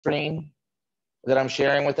screen that I'm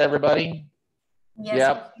sharing with everybody? Yes.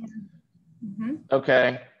 Yep.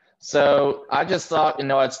 Okay. So I just thought,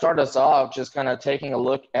 I'd start us off just kind of taking a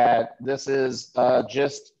look at, this is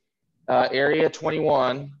just Area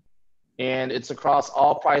 21, and it's across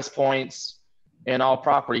all price points and all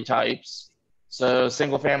property types. So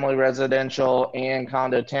single family residential and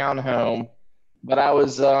condo townhome. But I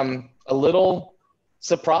was a little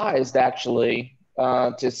surprised actually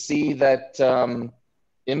to see that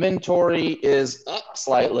inventory is up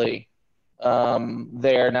slightly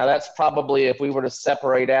there. Now that's probably, if we were to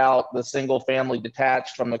separate out the single family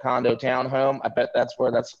detached from the condo townhome, I bet that's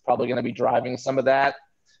where that's probably going to be driving some of that.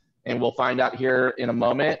 And we'll find out here in a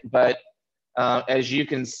moment. But as you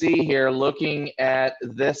can see here, looking at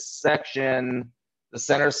this section, the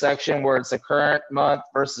center section where it's the current month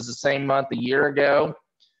versus the same month a year ago,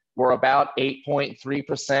 we're about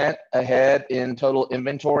 8.3% ahead in total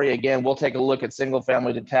inventory. Again, we'll take a look at single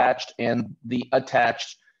family detached and the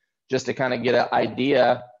attached just to kind of get an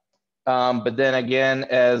idea. But then again,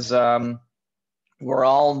 as we're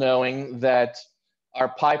all knowing that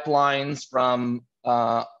our pipelines from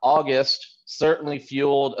August certainly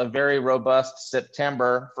fueled a very robust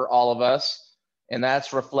September for all of us. And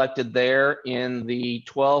that's reflected there in the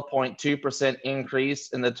 12.2% increase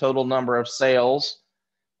in the total number of sales.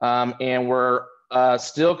 And we're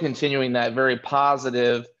still continuing that very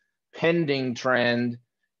positive pending trend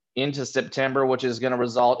into September, which is going to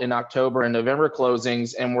result in October and November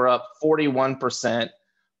closings. And we're up 41%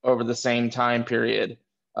 over the same time period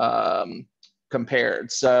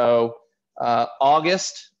compared. So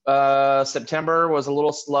August, September was a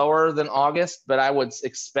little slower than August, but I would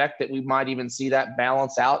expect that we might even see that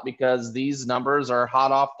balance out because these numbers are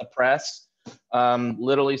hot off the press.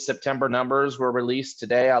 Literally September numbers were released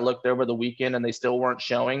today. I looked over the weekend and they still weren't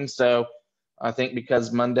showing. So I think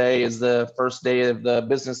because Monday is the first day of the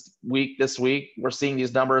business week this week, we're seeing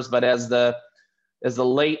these numbers, but as the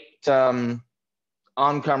late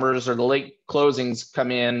oncomers or the late closings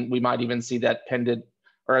come in, we might even see that pended,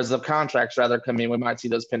 or as the contracts rather come in, we might see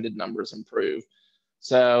those pended numbers improve.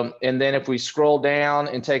 So, and then if we scroll down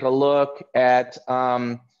and take a look at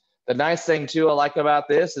the nice thing too I like about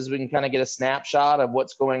this is we can kind of get a snapshot of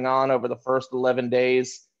what's going on over the first 11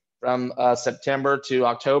 days from September to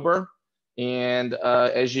October. And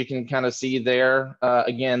as you can kind of see there,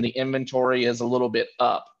 again, the inventory is a little bit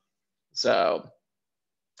up. So,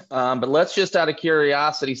 but let's just out of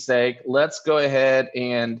curiosity's sake, let's go ahead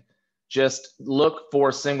and just look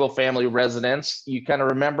for single family residents. You kind of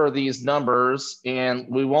remember these numbers, and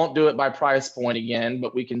we won't do it by price point again,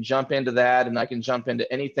 but we can jump into that, and I can jump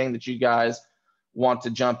into anything that you guys want to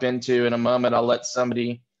jump into in a moment. I'll let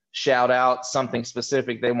somebody shout out something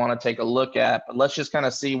specific they want to take a look at, but let's just kind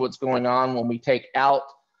of see what's going on when we take out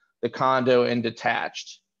the condo and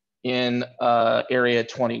detached in area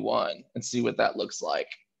 21 and see what that looks like.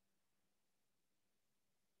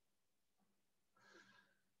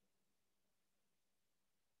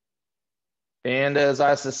 And as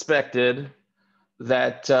I suspected,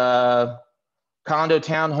 that condo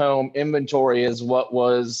townhome inventory is what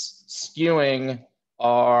was skewing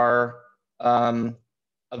our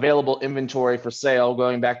available inventory for sale,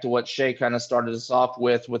 going back to what Shay kind of started us off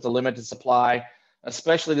with the limited supply,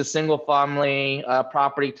 especially the single family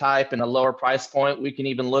property type and a lower price point. We can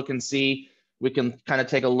even look and see, we can kind of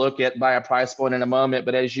take a look at by a price point in a moment.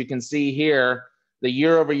 But as you can see here, the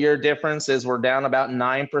year over year difference is we're down about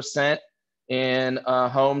 9% in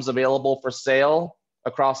homes available for sale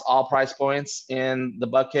across all price points in the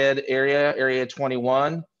Buckhead area, area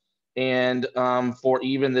 21. And for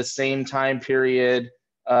even the same time period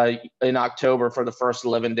in October for the first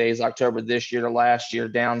 11 days, October this year to last year,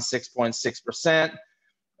 down 6.6%.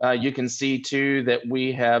 You can see too that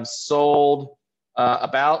we have sold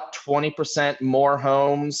about 20% more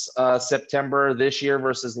homes September this year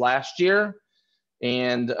versus last year.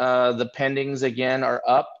 And the pendings again are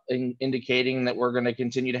up, indicating that we're going to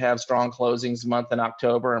continue to have strong closings month in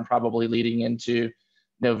October and probably leading into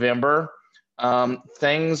November.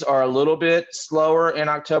 Things are a little bit slower in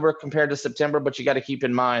October compared to September, but you got to keep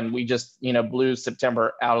in mind, we just, blew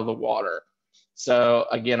September out of the water. So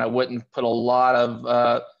again, I wouldn't put a lot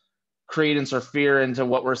of credence or fear into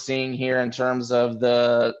what we're seeing here in terms of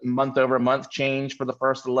the month over month change for the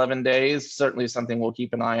first 11 days. Certainly something we'll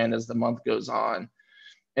keep an eye on as the month goes on.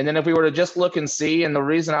 And then if we were to just look and see, and the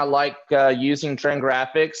reason I like using trend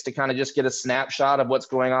graphics to kind of just get a snapshot of what's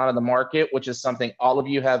going on in the market, which is something all of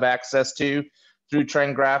you have access to through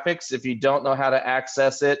trend graphics. If you don't know how to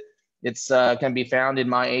access it, it's can be found in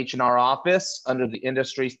my HNR office under the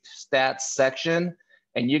industry stats section.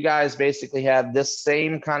 And you guys basically have this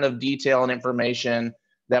same kind of detail and information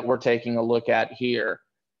that we're taking a look at here.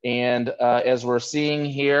 And as we're seeing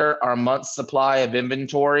here, our month supply of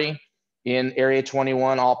inventory in Area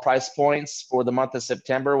 21, all price points for the month of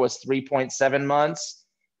September was 3.7 months.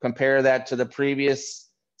 Compare that to the previous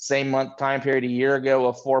same month time period a year ago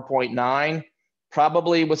of 4.9.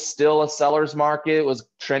 Probably was still a seller's market. It was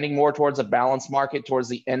trending more towards a balanced market towards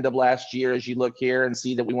the end of last year, as you look here and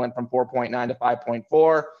see that we went from 4.9 to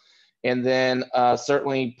 5.4. And then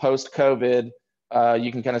certainly post-COVID,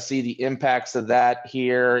 you can kind of see the impacts of that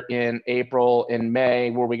here in April and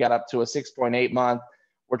May, where we got up to a 6.8 month.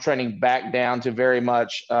 We're trending back down to very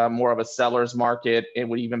much more of a seller's market. It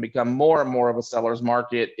would even become more and more of a seller's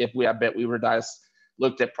market if I bet we were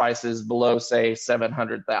looked at prices below, say,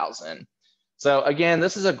 700,000. So again,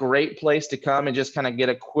 this is a great place to come and just kind of get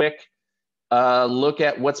a quick look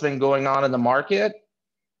at what's been going on in the market.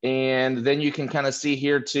 And then you can kind of see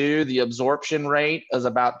here too, the absorption rate is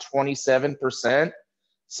about 27%.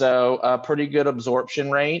 So a pretty good absorption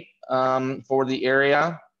rate for the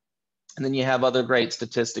area. And then you have other great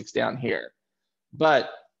statistics down here.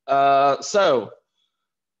 But so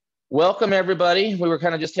welcome everybody. We were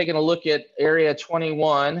kind of just taking a look at Area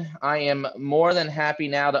 21. I am more than happy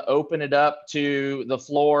now to open it up to the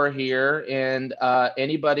floor here, and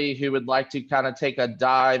anybody who would like to kind of take a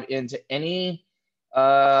dive into any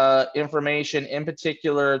information in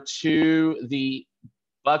particular to the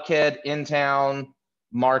Buckhead in-town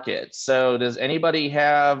market. So does anybody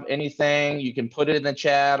have anything? You can put it in the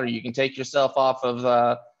chat, or you can take yourself off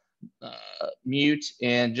of mute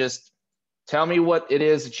and just tell me what it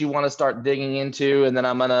is that you want to start digging into, and then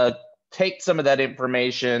I'm going to take some of that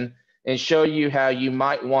information and show you how you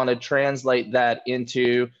might want to translate that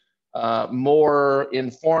into more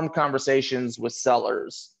informed conversations with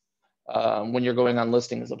sellers when you're going on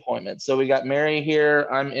listings appointments. So we got Mary here.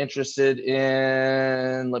 I'm interested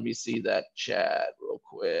in, let me see that chat real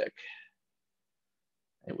quick.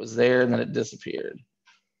 It was there and then it disappeared.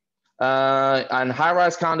 On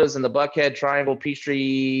high-rise condos in the Buckhead, Triangle,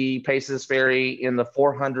 Peachtree, Paces Ferry in the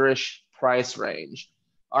 400-ish price range.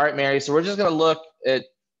 All right, Mary, so we're just going to look at,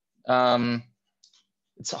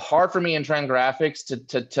 it's hard for me in Trend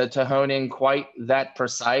Graphics to hone in quite that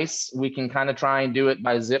precise. We can kind of try and do it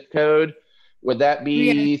by zip code. Would that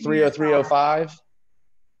be 30305?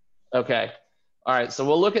 Okay. All right, so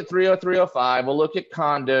we'll look at 30305, we'll look at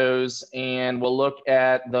condos, and we'll look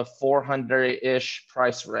at the 400-ish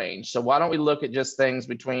price range. So why don't we look at just things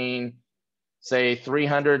between, say,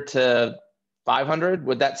 300 to 500?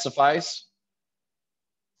 Would that suffice?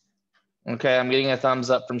 Okay, I'm getting a thumbs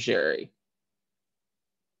up from Sherry.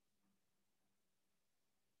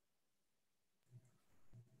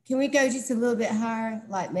 Can we go just a little bit higher,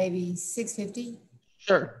 like maybe 650?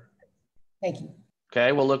 Sure. Thank you.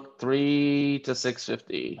 Okay, we'll look 3 to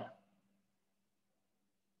 650.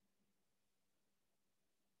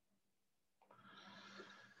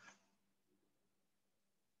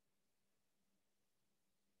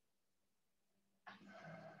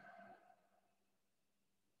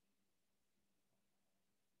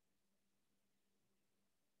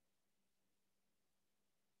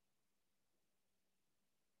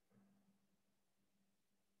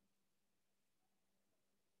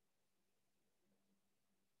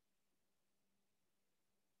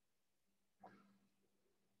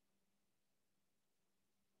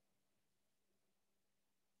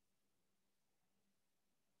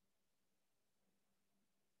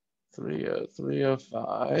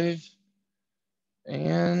 $30305,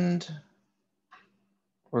 and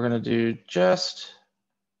we're gonna do just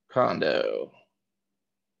condo.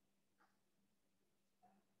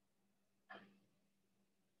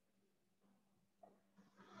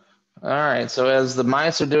 All right, so as the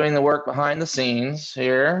mice are doing the work behind the scenes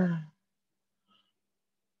here,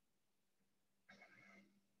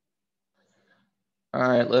 all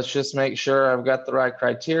right, let's just make sure I've got the right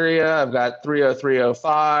criteria. I've got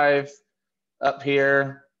 30305 up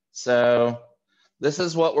here. So this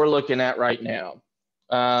is what we're looking at right now.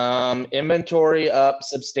 Inventory up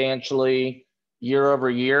substantially year over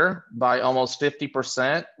year by almost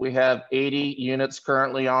 50%. We have 80 units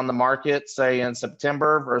currently on the market, say in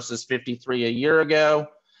September versus 53 a year ago.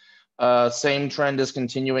 Same trend is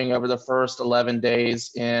continuing over the first 11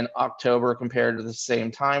 days in October compared to the same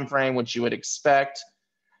time frame, which you would expect.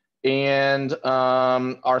 And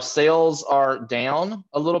our sales are down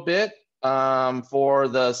a little bit for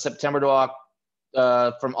the September to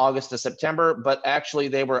from August to September, but actually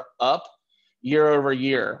they were up year over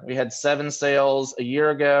year. We had 7 sales a year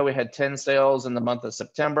ago. We had 10 sales in the month of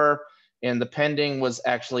September, and the pending was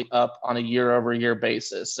actually up on a year over year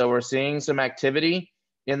basis. So we're seeing some activity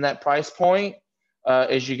in that price point.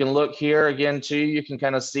 As you can look here again too, you can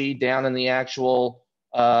kind of see down in the actual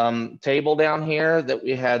table down here that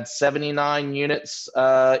we had 79 units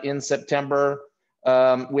in September.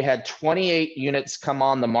 We had 28 units come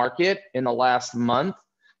on the market in the last month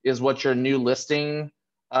is what your new listing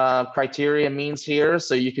criteria means here.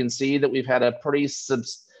 So you can see that we've had a pretty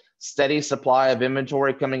steady supply of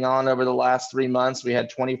inventory coming on over the last 3 months. We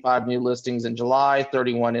had 25 new listings in July,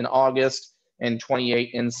 31 in August, and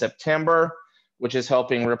 28 in September, which is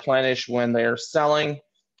helping replenish when they're selling.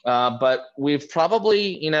 But we've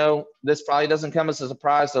probably, this probably doesn't come as a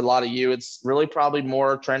surprise to a lot of you. It's really probably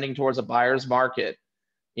more trending towards a buyer's market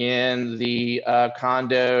in the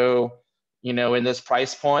condo. In this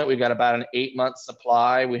price point, we've got about an 8-month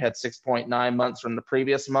supply. We had 6.9 months from the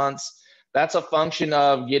previous months. That's a function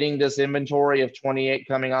of getting this inventory of 28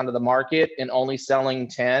 coming onto the market and only selling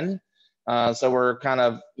 10. So we're kind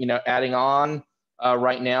of, adding on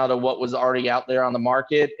right now to what was already out there on the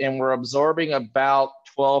market, and we're absorbing about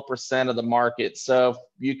 12% of the market. So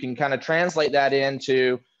you can kind of translate that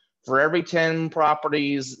into, for every 10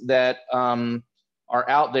 properties that are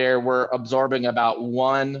out there, we're absorbing about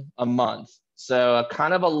 1 a month. So a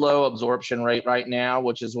kind of a low absorption rate right now,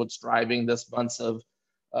 which is what's driving this months of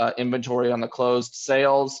inventory on the closed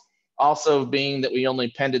sales. Also, being that we only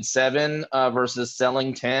pended 7 versus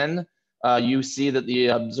selling 10, you see that the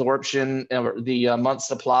absorption, the month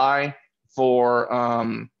supply for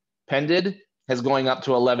pended is going up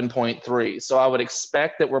to 11.3. So I would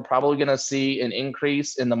expect that we're probably going to see an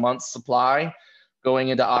increase in the month supply going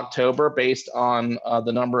into October based on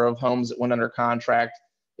the number of homes that went under contract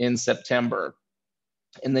in September.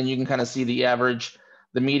 And then you can kind of see the average,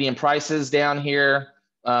 the median prices down here.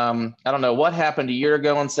 I don't know what happened a year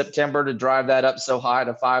ago in September to drive that up so high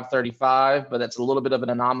to 535, but that's a little bit of an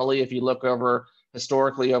anomaly if you look over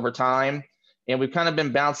historically over time. And we've kind of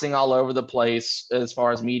been bouncing all over the place as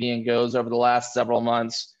far as median goes over the last several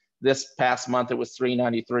months. This past month, it was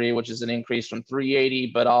 393, which is an increase from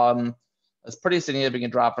 380, but it's a pretty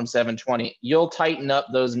significant drop from 720. You'll tighten up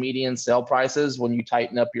those median sale prices when you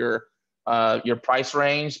tighten up your price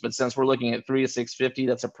range. But since we're looking at 3 to 650,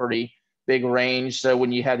 that's a pretty big range. So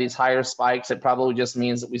when you have these higher spikes, it probably just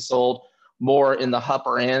means that we sold more in the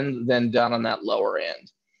upper end than down on that lower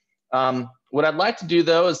end. What I'd like to do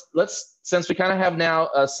though is since we kind of have now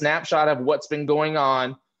a snapshot of what's been going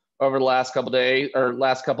on over the last couple of days or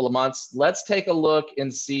last couple of months, let's take a look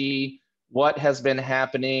and see what has been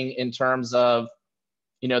happening in terms of,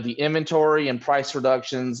 the inventory and price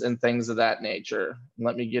reductions and things of that nature.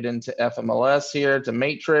 Let me get into FMLS here to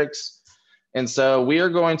Matrix. And so we are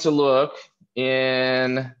going to look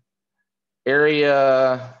in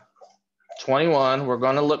area 21. We're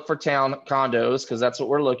going to look for town condos because that's what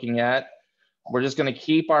we're looking at. We're just going to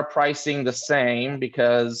keep our pricing the same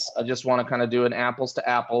because I just want to kind of do an apples to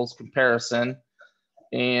apples comparison.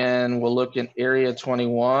 And we'll look in area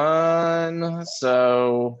 21.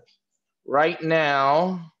 So right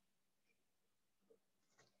now,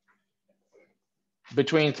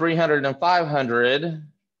 between 300 and 500,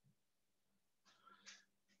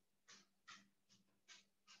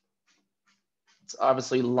 it's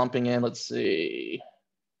obviously lumping in. Let's see.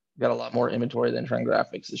 Got a lot more inventory than Trend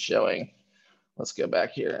Graphics is showing. Let's go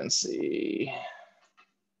back here and see.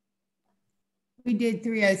 We did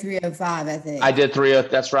 30305, I think. I did 30.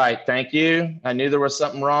 That's right. Thank you. I knew there was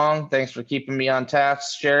something wrong. Thanks for keeping me on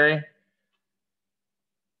task, Sherry.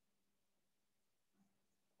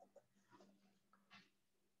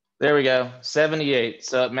 There we go. 78.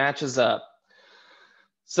 So it matches up.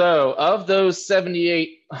 So of those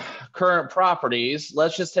 78 current properties,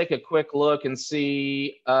 let's just take a quick look and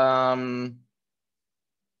see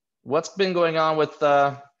what's been going on with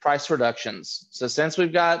price reductions. So since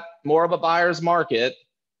we've got more of a buyer's market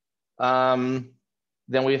than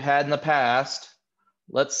we've had in the past,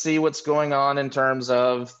 let's see what's going on in terms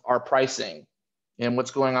of our pricing and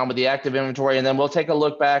what's going on with the active inventory. And then we'll take a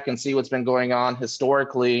look back and see what's been going on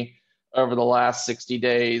historically over the last 60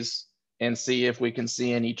 days and see if we can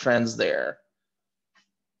see any trends there.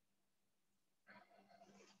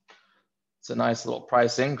 It's a nice little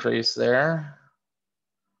price increase there.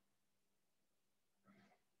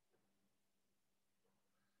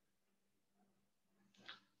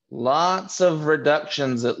 Lots of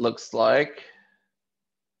reductions, it looks like,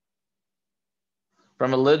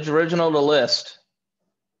 from original to list.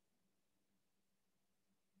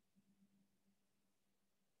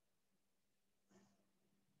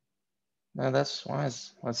 No, that's why.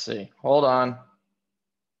 Let's see. Hold on.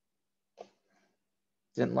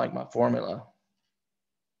 Didn't like my formula.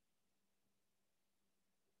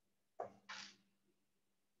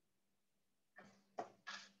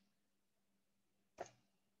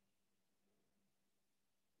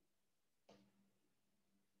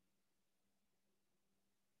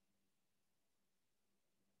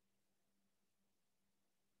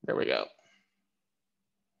 There we go.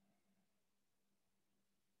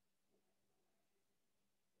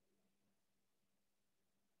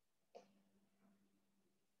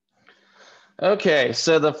 Okay,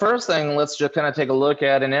 so the first thing, let's just kind of take a look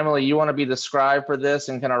at, and Emily, you want to be the scribe for this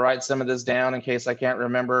and kind of write some of this down in case I can't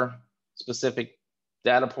remember specific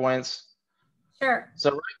data points. Sure.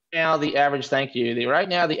 So right now the average, thank you. Right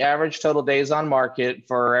now the average total days on market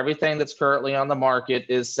for everything that's currently on the market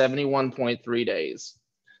is 71.3 days.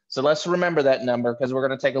 So let's remember that number because we're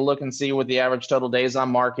going to take a look and see what the average total days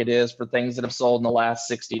on market is for things that have sold in the last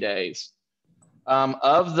 60 days.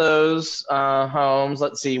 Of those homes,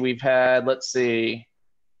 let's see, we've had, of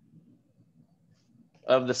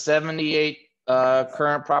the 78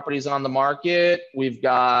 current properties on the market, we've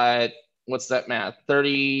got, what's that math,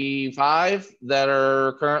 35 that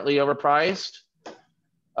are currently overpriced,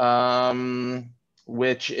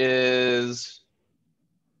 which is,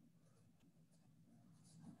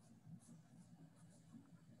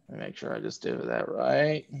 let me make sure I just did that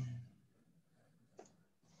right.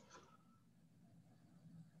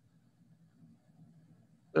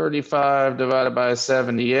 $35 divided by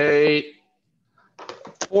 78.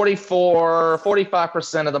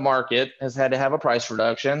 45% of the market has had to have a price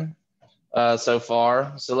reduction so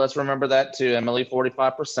far. So let's remember that too, Emily,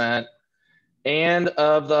 45%. And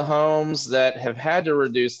of the homes that have had to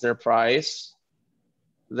reduce their price,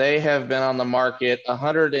 they have been on the market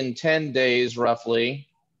 110 days roughly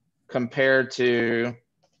compared to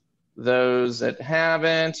those that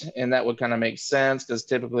haven't. And that would kind of make sense because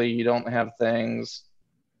typically you don't have things.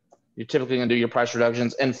 You're typically going to do your price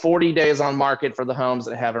reductions, and 40 days on market for the homes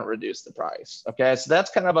that haven't reduced the price. Okay, so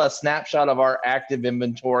that's kind of a snapshot of our active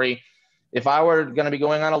inventory. If I were going to be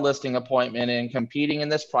going on a listing appointment and competing in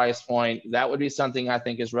this price point, that would be something I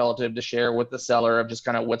think is relative to share with the seller of just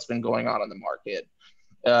kind of what's been going on in the market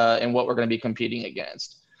and what we're going to be competing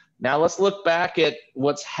against. Now let's look back at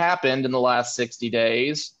what's happened in the last 60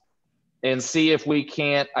 days and see if we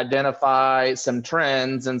can't identify some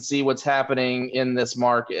trends and see what's happening in this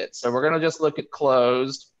market. So we're going to just look at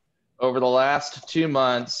closed over the last 2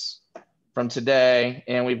 months from today,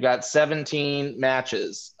 and we've got 17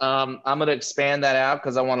 matches. I'm going to expand that out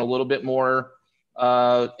because I want a little bit more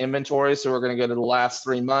inventory. So we're going to go to the last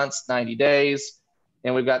 3 months, 90 days,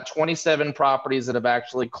 and we've got 27 properties that have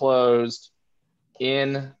actually closed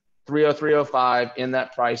in 30305 in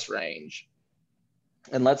that price range.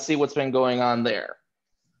 And let's see what's been going on there.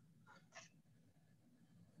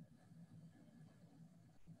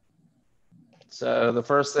 So the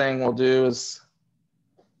first thing we'll do is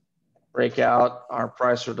break out our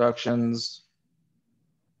price reductions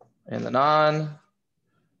in the non.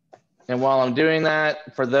 And while I'm doing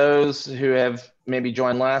that, for those who have maybe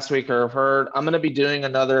joined last week or have heard, I'm going to be doing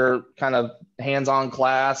another kind of hands-on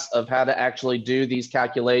class of how to actually do these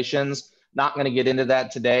calculations. Not going to get into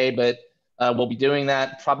that today, but we'll be doing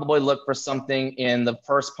that. Probably look for something in the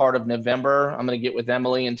first part of November. I'm going to get with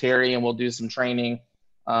Emily and Terry, and we'll do some training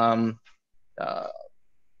on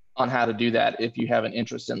how to do that if you have an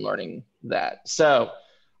interest in learning that. So,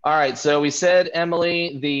 all right. So we said,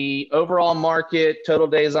 Emily, the overall market, total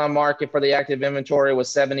days on market for the active inventory was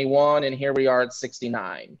 71, and here we are at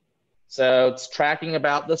 69. So it's tracking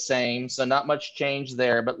about the same. So not much change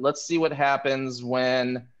there, but let's see what happens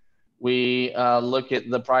when we look at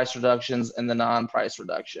the price reductions and the non-price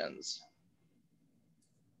reductions.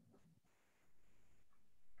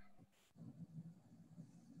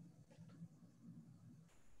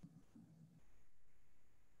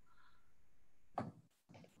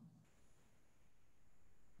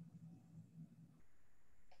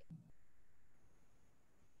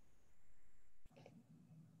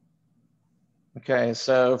 Okay,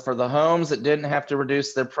 so for the homes that didn't have to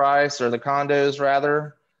reduce their price, or the condos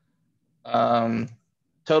rather,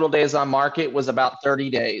 total days on market was about 30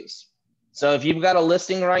 days. So if you've got a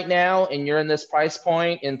listing right now and you're in this price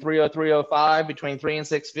point in 30305 between 3 and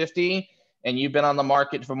 650, and you've been on the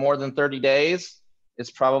market for more than 30 days, it's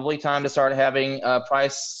probably time to start having a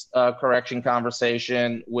price correction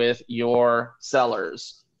conversation with your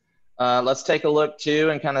sellers. Let's take a look too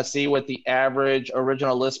and kind of see what the average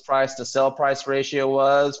original list price to sell price ratio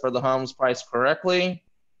was for the homes priced correctly.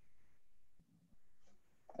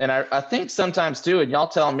 And I think sometimes too, and y'all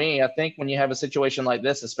tell me, I think when you have a situation like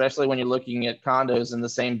this, especially when you're looking at condos in the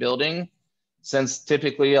same building, since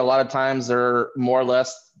typically a lot of times they're more or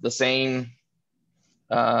less the same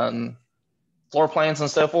floor plans and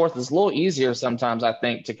so forth, it's a little easier sometimes, I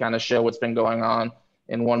think, to kind of show what's been going on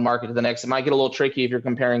in one market to the next. It might get a little tricky if you're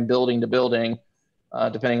comparing building to building,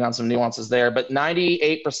 depending on some nuances there. But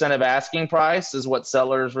 98% of asking price is what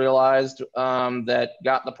sellers realized that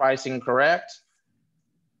got the pricing correct.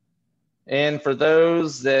 And for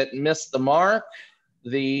those that missed the mark,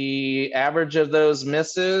 the average of those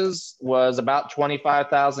misses was about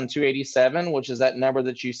 25,287, which is that number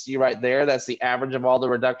that you see right there. That's the average of all the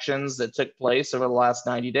reductions that took place over the last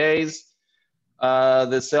 90 days.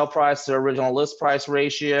 The sale price to original list price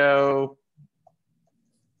ratio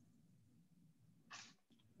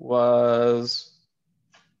was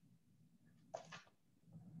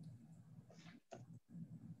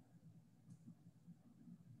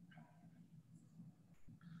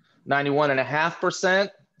 (91.5%).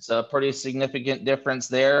 So a pretty significant difference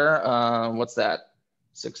there. What's that?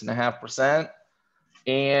 6.5%.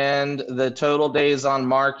 And the total days on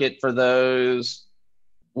market for those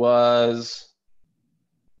was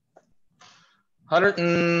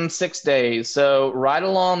 106 days. So right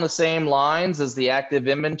along the same lines as the active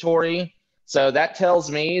inventory. So that tells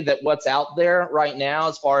me that what's out there right now,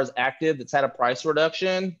 as far as active that's had a price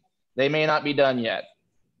reduction, they may not be done yet.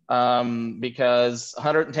 Because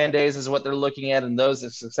 110 days is what they're looking at, and those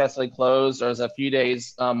that successfully closed are a few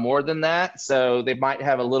days more than that. So they might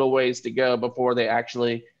have a little ways to go before they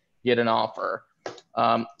actually get an offer.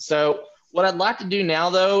 So what I'd like to do now,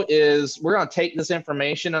 though, is we're going to take this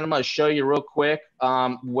information and I'm going to show you real quick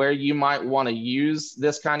where you might want to use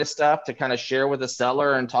this kind of stuff to kind of share with the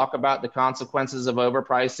seller and talk about the consequences of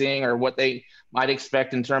overpricing or what they might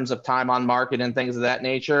expect in terms of time on market and things of that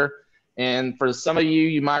nature. And for some of you,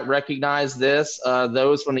 you might recognize this.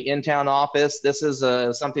 Those from the in-town office, this is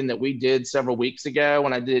something that we did several weeks ago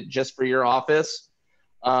when I did it just for your office.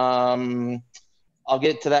 I'll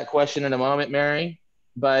get to that question in a moment, Mary.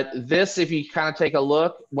 But this, if you kind of take a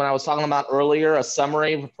look, when I was talking about earlier, a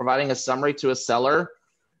summary, providing a summary to a seller,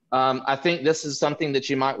 I think this is something that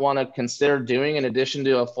you might want to consider doing in addition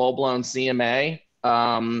to a full-blown CMA.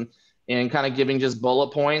 And kind of giving just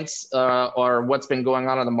bullet points or what's been going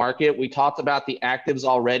on in the market. We talked about the actives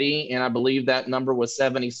already, and I believe that number was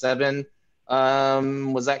 77.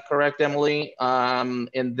 Was that correct, Emily?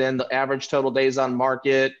 And then the average total days on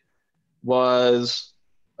market was,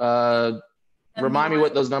 remind me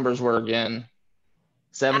what those numbers were again.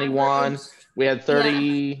 71. Average. We had 30.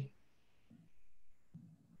 Yeah.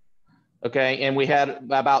 Okay, and we had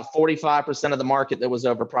about 45% of the market that was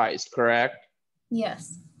overpriced, correct?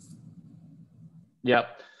 Yes.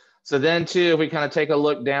 Yep. So then too, if we kind of take a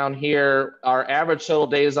look down here, our average total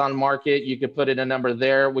days on market, you could put in a number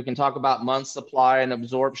there. We can talk about month supply and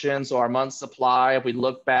absorption. So our month supply, if we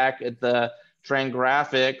look back at the trend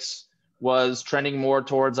graphics, was trending more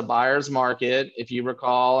towards a buyer's market, if you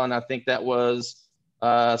recall, and I think that was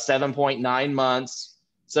 7.9 months.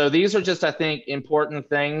 So these are just, I think, important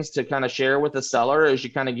things to kind of share with the seller as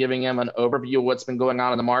you're kind of giving them an overview of what's been going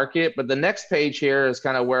on in the market. But the next page here is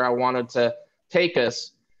kind of where I wanted to take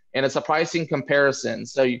us, and it's a pricing comparison.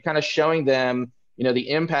 So you're kind of showing them, you know, the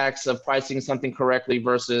impacts of pricing something correctly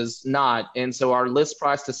versus not. And so our list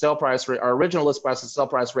price to sell price, our original list price to sell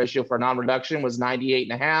price ratio for non-reduction was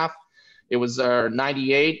 98.5. It was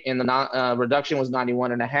 98, and the reduction was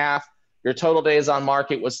 91.5. Your total days on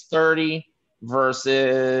market was 30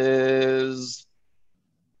 versus,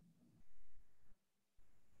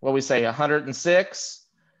 what we say, 106.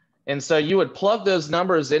 And so you would plug those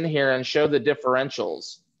numbers in here and show the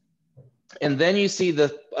differentials. And then you see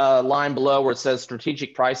the line below where it says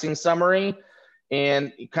strategic pricing summary.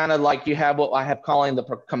 And kind of like you have what I have calling the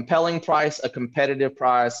compelling price, a competitive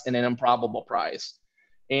price, and an improbable price.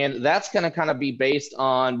 And that's going to kind of be based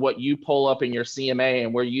on what you pull up in your CMA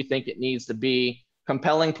and where you think it needs to be.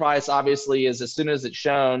 Compelling price, obviously, is as soon as it's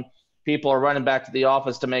shown, people are running back to the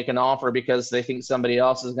office to make an offer because they think somebody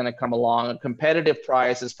else is going to come along. A competitive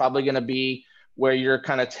price is probably going to be where you're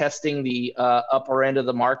kind of testing the upper end of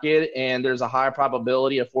the market, and there's a high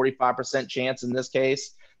probability, a 45% chance in this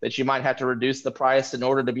case, that you might have to reduce the price in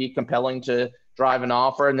order to be compelling to drive an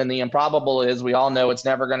offer. And then the improbable is, we all know it's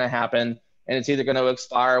never going to happen, and it's either going to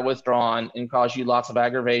expire or withdrawn and cause you lots of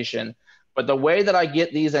aggravation. But the way that I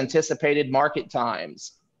get these anticipated market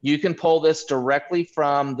times, you can pull this directly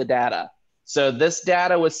from the data. So this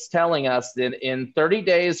data was telling us that in 30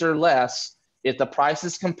 days or less, if the price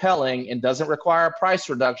is compelling and doesn't require a price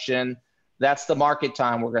reduction, that's the market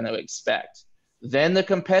time we're going to expect. Then the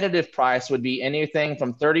competitive price would be anything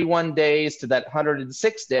from 31 days to that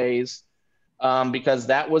 106 days, because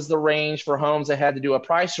that was the range for homes that had to do a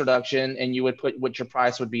price reduction, and you would put what your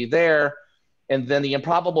price would be there. And then the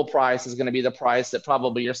improbable price is going to be the price that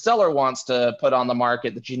probably your seller wants to put on the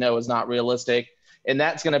market that you know is not realistic. And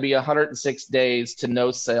that's going to be 106 days to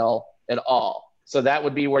no sale at all. So that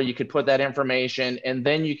would be where you could put that information. And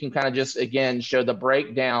then you can kind of just, again, show the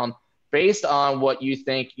breakdown based on what you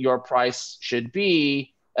think your price should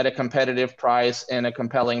be at a competitive price and a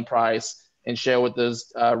compelling price and show what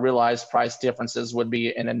those realized price differences would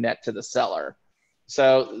be in a net to the seller.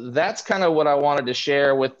 So that's kind of what I wanted to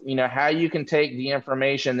share with, how you can take the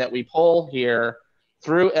information that we pull here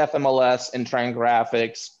through FMLS and Trend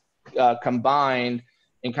Graphics combined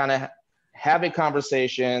and kind of have a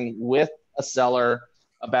conversation with a seller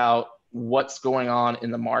about what's going on in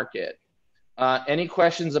the market. Any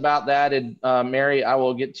questions about that? And Mary, I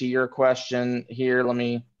will get to your question here. Let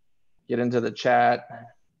me get into the chat.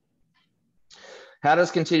 How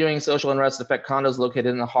does continuing social unrest affect condos located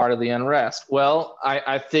in the heart of the unrest? Well,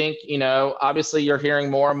 I think, obviously you're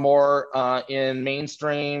hearing more and more in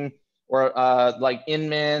mainstream or like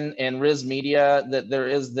Inman and Riz Media that there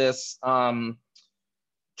is this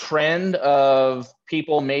trend of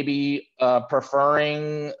people maybe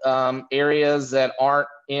preferring areas that aren't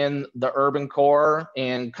in the urban core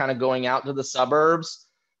and kind of going out to the suburbs.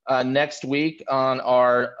 Next week on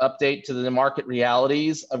our update to the market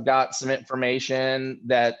realities, I've got some information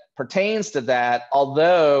that pertains to that.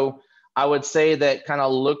 Although I would say that kind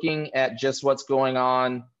of looking at just what's going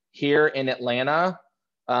on here in Atlanta,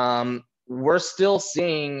 we're still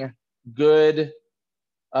seeing good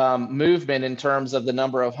movement in terms of the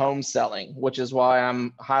number of homes selling, which is why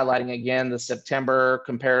I'm highlighting again the September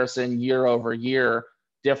comparison year over year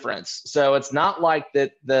difference. So it's not like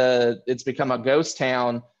that it's become a ghost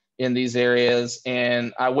town in these areas.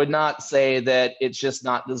 And I would not say that it's just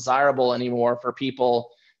not desirable anymore for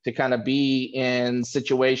people to kind of be in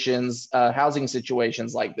situations, housing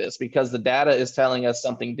situations like this, because the data is telling us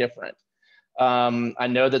something different. I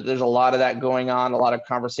know that there's a lot of that going on, a lot of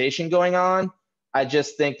conversation going on. I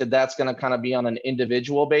just think that that's going to kind of be on an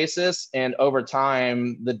individual basis. And over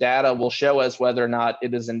time, the data will show us whether or not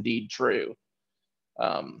it is indeed true.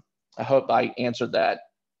 I hope I answered that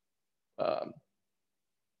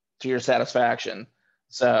to your satisfaction.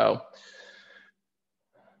 So,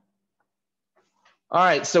 all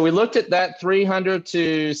right, so we looked at that 300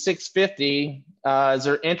 to 650. Is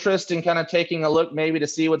there interest in kind of taking a look maybe to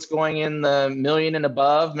see what's going in the million and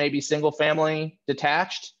above, maybe single family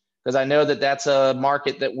detached? Because I know that that's a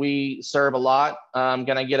market that we serve a lot. I'm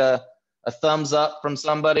gonna get a thumbs up from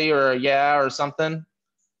somebody or a yeah or something.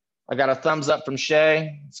 I got a thumbs up from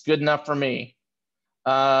Shay. It's good enough for me.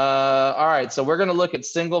 All right, so we're gonna look at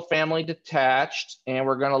single family detached and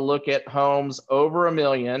we're gonna look at homes over $1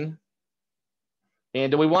 million.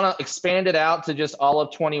 And do we wanna expand it out to just all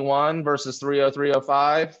of 21 versus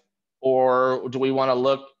 30305? Or do we wanna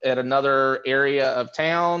look at another area of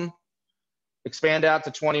town? Expand out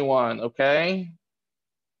to 21, okay?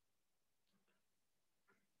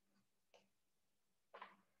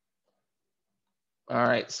 All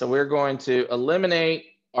right, so we're going to eliminate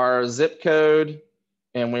our zip code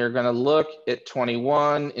and we're gonna look at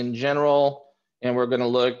 21 in general, and we're gonna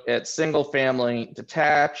look at single family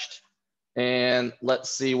detached, and let's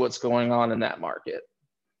see what's going on in that market.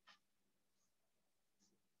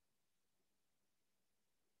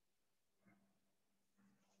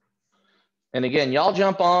 And again, y'all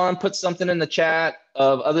jump on, put something in the chat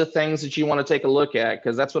of other things that you want to take a look at,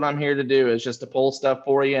 because that's what I'm here to do, is just to pull stuff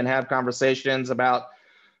for you and have conversations about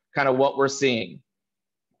kind of what we're seeing.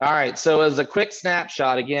 All right, so as a quick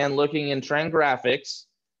snapshot, again, looking in Trend Graphics,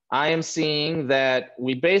 I am seeing that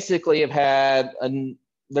we basically have had,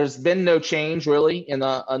 there's been no change really in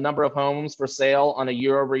a number of homes for sale on a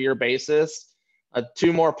year-over-year basis.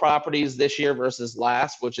 2 more properties this year versus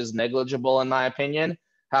last, which is negligible in my opinion.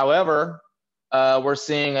 However, we're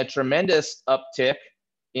seeing a tremendous uptick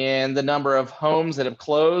in the number of homes that have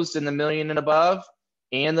closed in the million and above,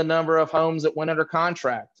 and the number of homes that went under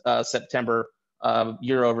contract September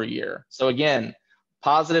year over year. So again,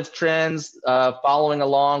 positive trends following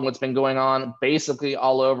along what's been going on basically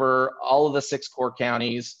all over all of the 6 core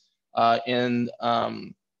counties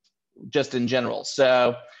just in general.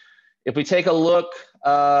 So if we take a look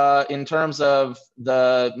in terms of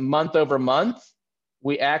the month over month,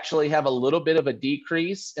 we actually have a little bit of a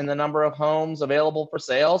decrease in the number of homes available for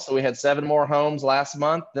sale. So we had 7 more homes last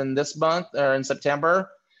month than this month, or in September.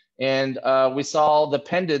 And we saw the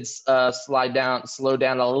pendants slow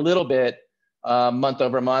down a little bit month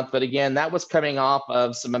over month. But again, that was coming off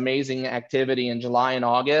of some amazing activity in July and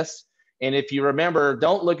August. And if you remember,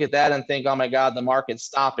 don't look at that and think, oh my God, the market's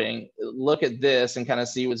stopping. Look at this and kind of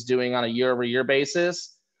see what's doing on a year over year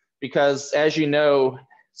basis. Because as you know,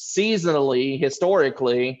 seasonally,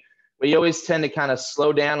 historically, we always tend to kind of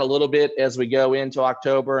slow down a little bit as we go into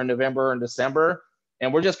October and November and December.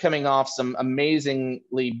 And we're just coming off some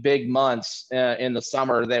amazingly big months in the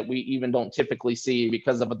summer that we even don't typically see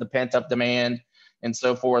because of the pent up demand and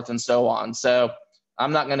so forth and so on. So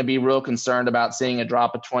I'm not going to be real concerned about seeing a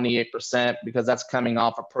drop of 28% because that's coming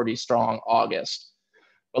off a pretty strong August.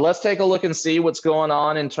 But let's take a look and see what's going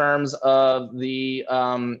on in terms of the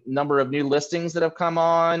number of new listings that have come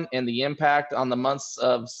on and the impact on the months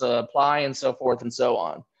of supply and so forth and so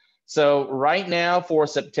on. So right now for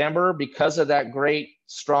September, because of that great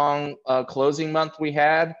strong closing month we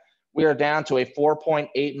had, we are down to a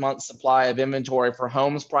 4.8 month supply of inventory for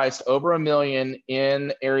homes priced over $1 million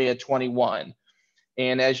in Area 21.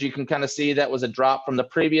 And as you can kind of see, that was a drop from the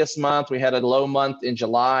previous month. We had a low month in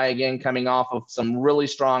July, again, coming off of some really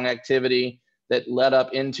strong activity that led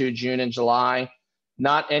up into June and July.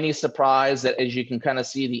 Not any surprise that as you can kind of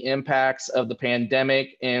see the impacts of the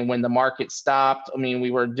pandemic and when the market stopped, I mean, we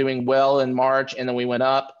were doing well in March and then we went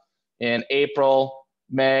up in April,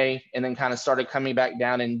 May, and then kind of started coming back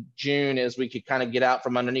down in June as we could kind of get out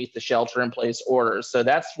from underneath the shelter in place orders. So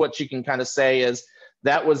that's what you can kind of say is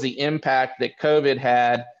that was the impact that COVID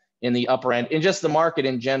had in the upper end. In just the market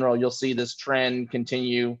in general, you'll see this trend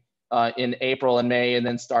continue in April and May and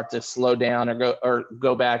then start to slow down or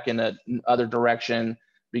go back in another direction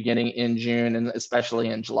beginning in June and especially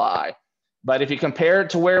in July. But if you compare it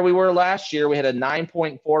to where we were last year, we had a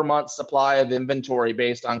 9.4 month supply of inventory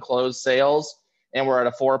based on closed sales, and we're at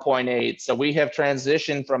a 4.8. So we have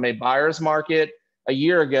transitioned from a buyer's market a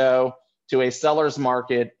year ago to a seller's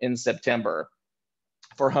market in September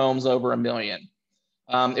for homes over $1 million.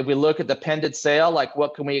 If we look at the pending sale, like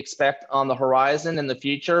what can we expect on the horizon in the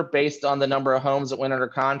future based on the number of homes that went under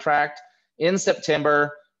contract in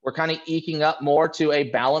September, we're kind of eking up more to a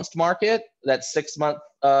balanced market. That 6 month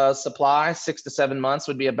supply, 6 to 7 months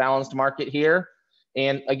would be a balanced market here.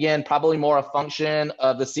 And again, probably more a function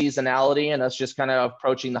of the seasonality and us just kind of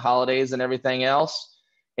approaching the holidays and everything else.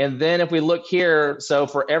 And then if we look here, so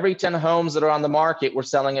for every 10 homes that are on the market, we're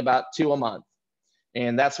selling about 2 a month.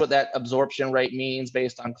 And that's what that absorption rate means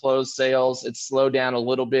based on closed sales. It's slowed down a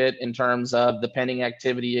little bit in terms of the pending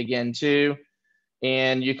activity again too.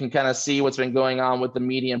 And you can kind of see what's been going on with the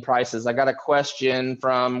median prices. I got a question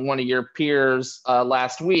from one of your peers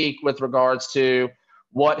last week with regards to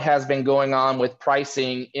what has been going on with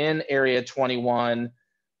pricing in Area 21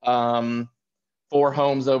 for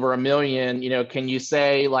homes over $1 million. You know, can you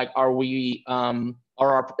say like, are we,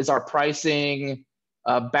 is our pricing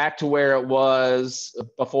back to where it was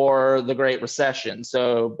before the Great Recession?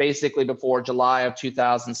 So basically before July of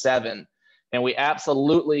 2007. And we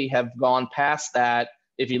absolutely have gone past that.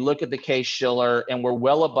 If you look at the Case-Shiller, and we're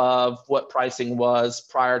well above what pricing was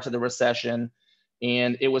prior to the recession.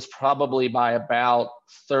 And it was probably by about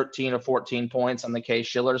 13 or 14 points on the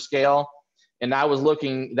Case-Shiller scale. And I was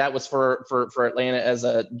looking, that was for Atlanta as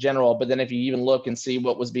a general, but then if you even look and see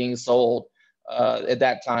what was being sold at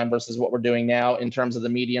that time versus what we're doing now in terms of the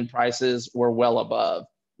median prices, we're well above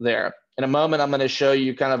there. In a moment, I'm going to show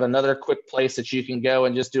you kind of another quick place that you can go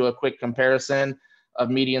and just do a quick comparison of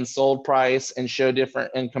median sold price and show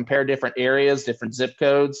different and compare different areas, different zip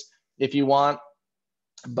codes if you want.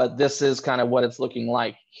 But this is kind of what it's looking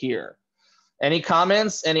like here. Any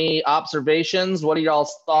comments, any observations? What are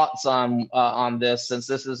y'all's thoughts on this, since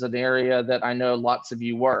this is an area that I know lots of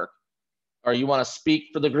you work? Or you want to speak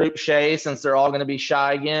for the group, Shay, since they're all going to be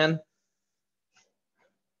shy again?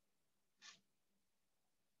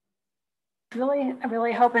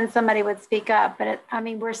 Really hoping somebody would speak up, but I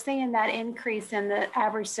mean, we're seeing that increase in the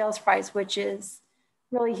average sales price, which is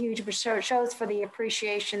really huge, but shows for the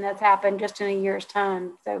appreciation that's happened just in a year's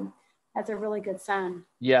time. So that's a really good sign.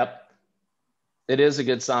 Yep, it is a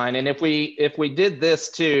good sign. And if we did this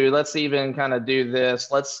too, let's even kind of do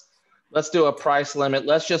this. Let's do a price limit.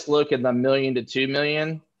 Let's just look at the $1 million to $2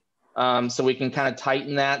 million, so we can kind of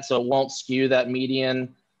tighten that so it won't skew that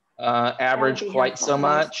median average quite so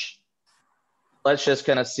much. Let's just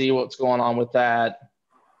kind of see what's going on with that.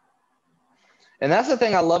 And that's the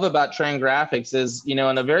thing I love about Trend Graphics is, you know,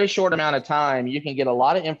 in a very short amount of time, you can get a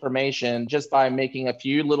lot of information just by making a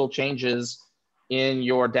few little changes in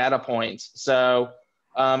your data points. So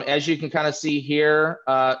as you can kind of see here,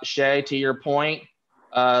 Shay, to your point,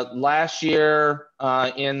 last year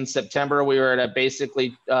in September, we were at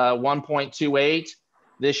basically 1.28.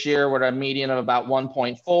 This year, we're at a median of about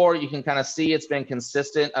 1.4. You can kind of see it's been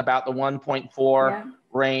consistent about the 1.4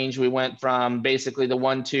 range. We went from basically the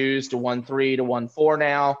 1.2s to 1.3 to 1.4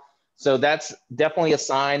 now. So that's definitely a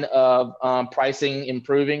sign of pricing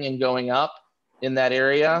improving and going up in that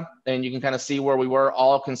area. And you can kind of see where we were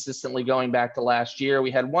all consistently going back to last year.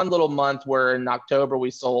 We had one little month where in October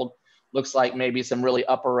we sold, looks like maybe some really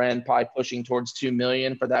upper end, probably pushing towards 2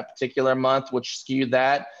 million for that particular month, which skewed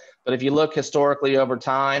that. But if you look historically over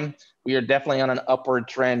time, we are definitely on an upward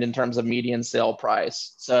trend in terms of median sale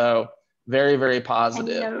price. So Very, very And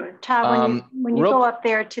positive. Todd, when you go up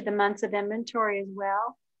there to the months of inventory as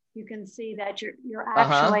well, you can see that you're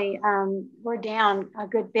actually we're down a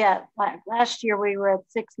good bit. Like last year we were at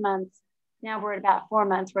 6 months. Now we're at about 4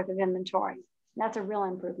 months worth of inventory. That's a real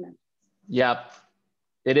improvement. Yep,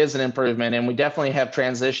 it is an improvement, and we definitely have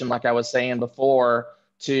transitioned, like I was saying before,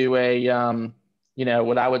 to a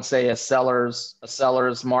what I would say a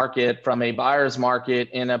seller's market from a buyer's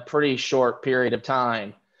market in a pretty short period of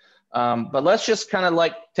time. But let's just kind of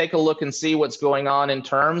like take a look and see what's going on in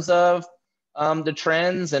terms of the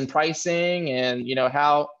trends and pricing, and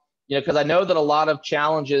how, because I know that a lot of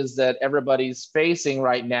challenges that everybody's facing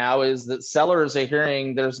right now is that sellers are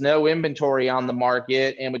hearing there's no inventory on the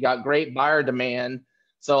market and we got great buyer demand.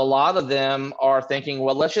 So a lot of them are thinking,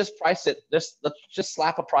 well, let's just price it. Let's just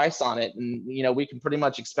slap a price on it, and we can pretty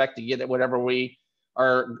much expect to get it whatever we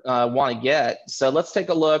are want to get. So let's take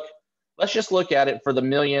a look. Let's just look at it for the $1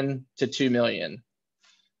 million to $2 million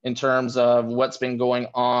in terms of what's been going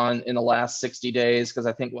on in the last 60 days, because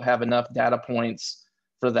I think we'll have enough data points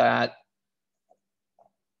for that.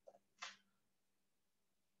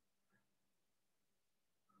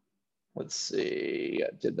 Let's see, I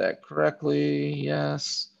did that correctly.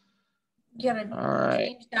 Yes. You gotta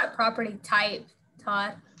change that property type,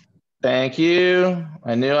 Todd. Thank you.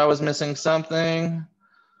 I knew I was missing something.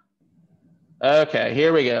 Okay,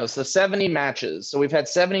 here we go. So 70 matches. So we've had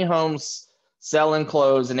 70 homes sell and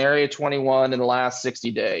close in Area 21 in the last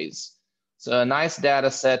 60 days. So a nice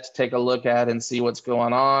data set to take a look at and see what's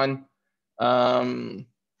going on. And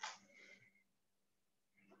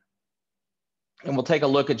we'll take a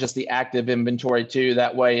look at just the active inventory too.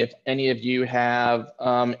 That way, if any of you have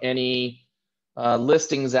any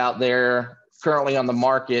listings out there currently on the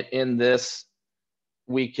market in this,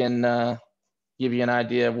 we can give you an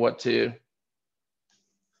idea of what's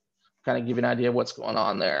going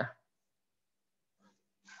on there.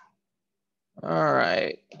 All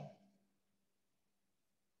right.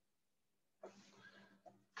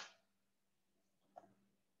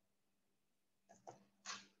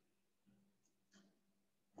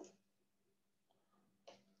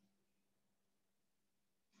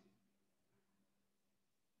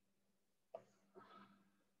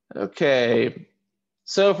 Okay,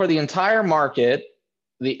 so for the entire market,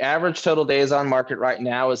 the average total days on market right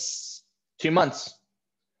now is 2 months.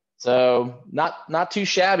 So not too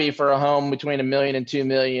shabby for a home between $1 million and $2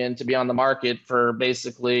 million to be on the market for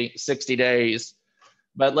basically 60 days.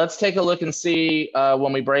 But let's take a look and see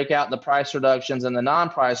when we break out the price reductions and the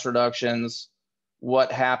non-price reductions,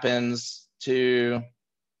 what happens to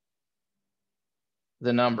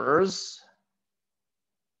the numbers.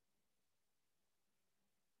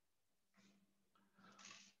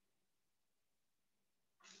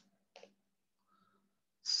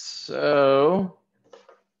 So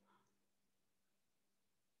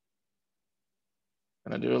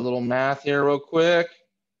I'm gonna do a little math here real quick.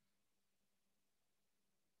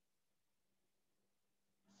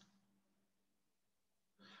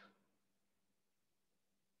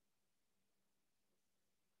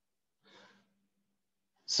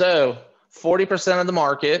 So 40% of the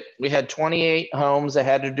market, we had 28 homes that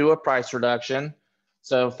had to do a price reduction.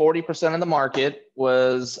 So 40% of the market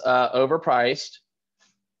was overpriced,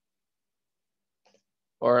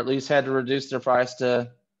 or at least had to reduce their price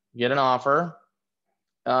to get an offer.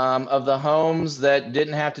 Of the homes that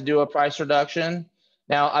didn't have to do a price reduction.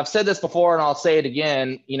 Now, I've said this before and I'll say it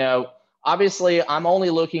again, obviously I'm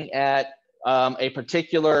only looking at a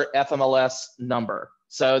particular FMLS number.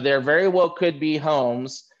 So there very well could be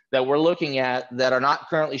homes that we're looking at that are not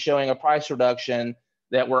currently showing a price reduction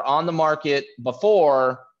that were on the market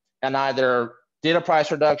before and either did a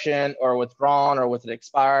price reduction or withdrawn or with it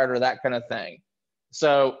expired or that kind of thing.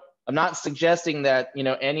 So I'm not suggesting that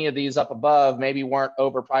any of these up above maybe weren't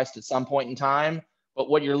overpriced at some point in time, but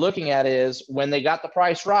what you're looking at is when they got the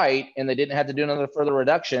price right and they didn't have to do another further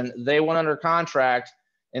reduction, they went under contract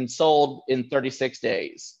and sold in 36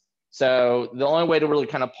 days. So the only way to really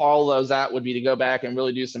kind of parle those out would be to go back and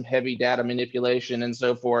really do some heavy data manipulation and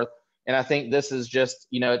so forth. And I think this is just,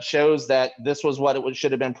 it shows that this was what it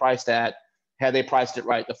should have been priced at had they priced it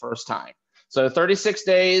right the first time. So 36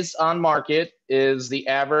 days on market is the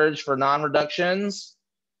average for non-reductions.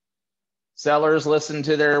 Sellers listened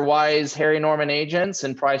to their wise Harry Norman agents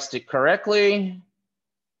and priced it correctly.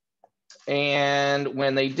 And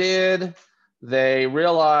when they did, they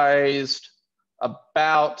realized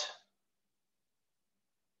about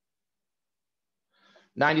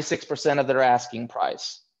 96% of their asking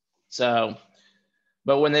price. So,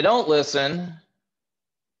 but when they don't listen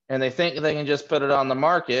and they think they can just put it on the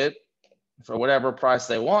market for whatever price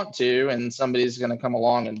they want to, and somebody's going to come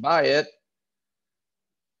along and buy it,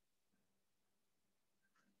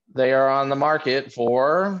 they are on the market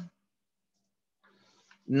for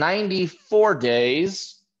 94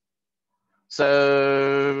 days.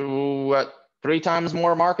 So what, 3 times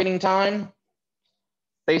more marketing time?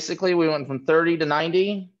 Basically, we went from 30 to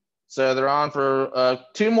 90. So they're on for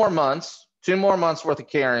 2 more months worth of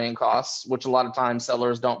carrying costs, which a lot of times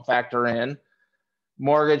sellers don't factor in.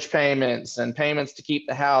 Mortgage payments and payments to keep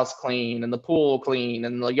the house clean and the pool clean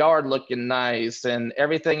and the yard looking nice and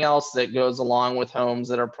everything else that goes along with homes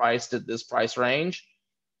that are priced at this price range.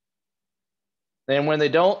 And when they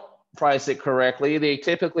don't price it correctly, they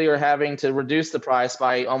typically are having to reduce the price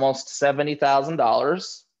by almost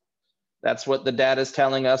 $70,000. That's what the data is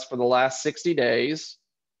telling us for the last 60 days.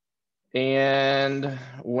 And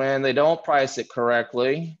when they don't price it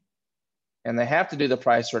correctly and they have to do the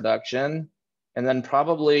price reduction and then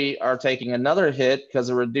probably are taking another hit because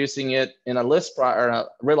they're reducing it in a list price or a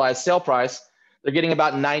realized sale price, they're getting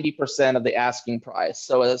about 90% of the asking price.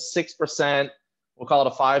 So a 6%, we'll call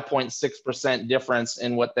it a 5.6% difference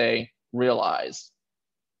in what they realize.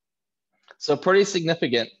 So pretty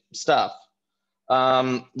significant stuff.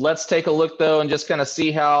 Let's take a look though and just kind of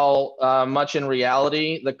see how much in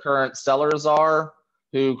reality the current sellers are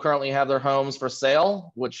who currently have their homes for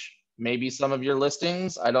sale, which may be some of your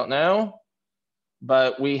listings, I don't know.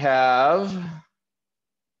 But we have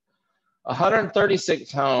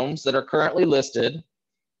 136 homes that are currently listed.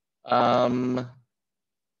 And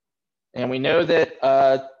we know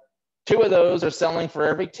that 2 of those are selling for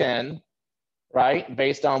every 10, right?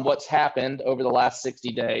 Based on what's happened over the last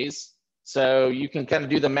 60 days. So you can kind of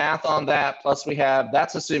do the math on that. Plus we have,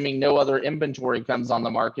 that's assuming no other inventory comes on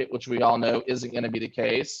the market, which we all know isn't going to be the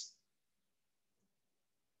case.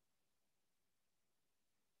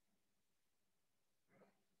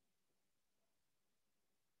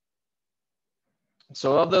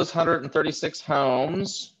 So of those 136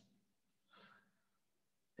 homes,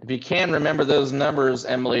 if you can remember those numbers,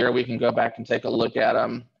 Emily, or we can go back and take a look at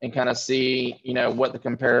them and kind of see, you know, what the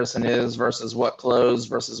comparison is versus what closed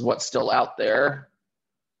versus what's still out there.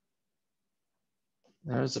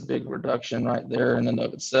 There's a big reduction right there in and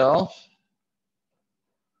of itself.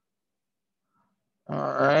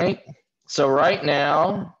 All right. So right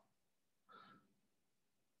now,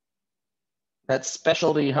 that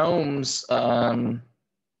specialty homes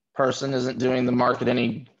person isn't doing the market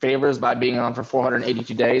any favors by being on for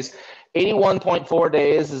 482 days. 81.4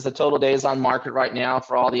 days is the total days on market right now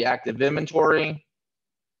for all the active inventory.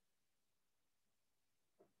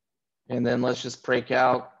 And then let's just break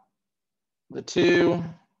out the 2.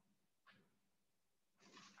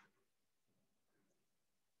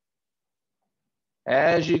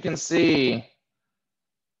 As you can see,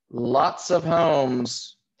 lots of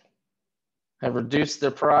homes have reduced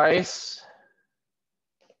their price.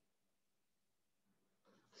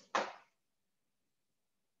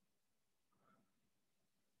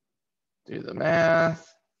 Do the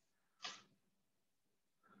math.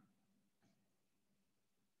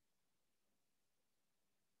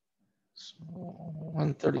 So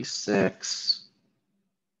 136.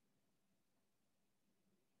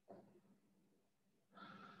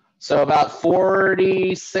 So about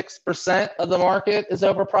 46% of the market is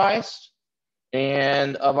overpriced.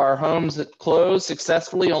 And of our homes that closed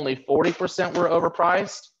successfully, only 40% were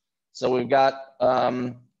overpriced. So we've got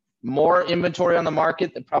more inventory on the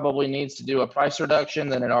market that probably needs to do a price reduction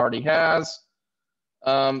than it already has.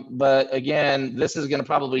 But again, this is going to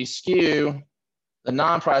probably skew the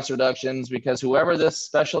non-price reductions because whoever this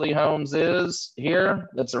specialty homes is here,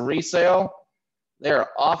 that's a resale, they're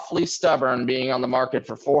awfully stubborn being on the market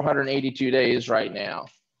for 482 days right now.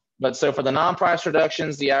 But so for the non-price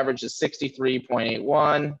reductions, the average is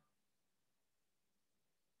 63.81.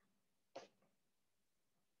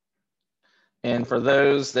 And for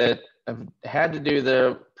those that have had to do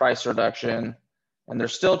the price reduction and they're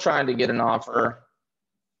still trying to get an offer,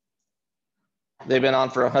 they've been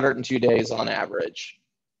on for 102 days on average.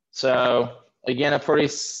 So again, a pretty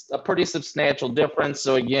substantial difference.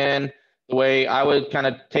 So again, the way I would kind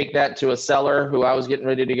of take that to a seller who I was getting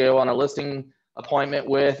ready to go on a listing appointment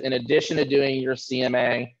with, in addition to doing your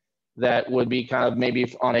CMA, that would be kind of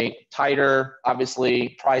maybe on a tighter, obviously,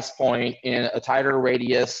 price point in a tighter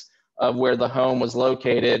radius of where the home was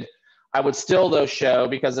located. I would still though show,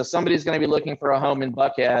 because if somebody's going to be looking for a home in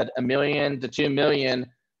Buckhead, $1 million to $2 million,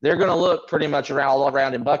 they're going to look pretty much all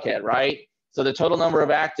around in Buckhead, right? So the total number of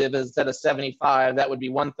active, instead of 75, that would be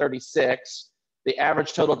 136. The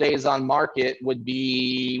average total days on market would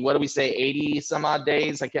be, what do we say, 80 some odd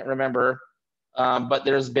days? I can't remember. But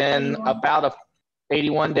there's been 81. About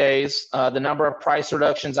 81 days. The number of price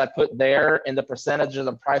reductions I put there and the percentage of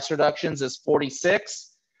the price reductions is 46.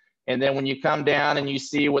 And then when you come down and you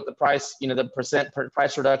see what the price, the percent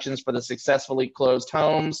price reductions for the successfully closed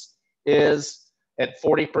homes is at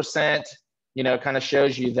 40%, kind of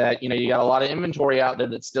shows you that, you got a lot of inventory out there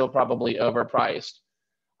that's still probably overpriced.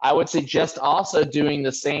 I would suggest also doing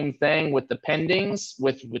the same thing with the pendings,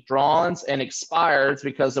 with withdrawals and expireds,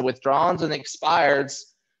 because the withdrawals and expireds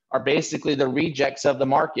are basically the rejects of the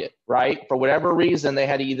market, right? For whatever reason, they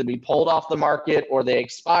had to either be pulled off the market or they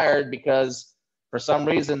expired because for some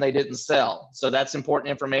reason they didn't sell. So that's important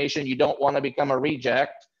information. You don't want to become a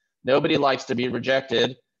reject. Nobody likes to be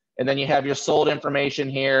rejected. And then you have your sold information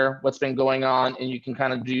here, what's been going on, and you can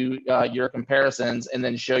kind of do your comparisons and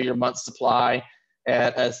then show your month supply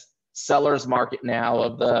at a seller's market now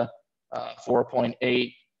of the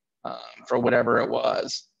 4.8 for whatever it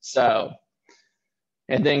was. So,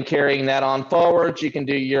 and then carrying that on forward, you can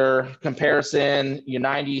do your comparison, your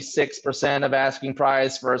 96% of asking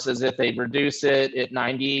price versus if they reduce it at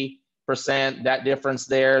 90%, that difference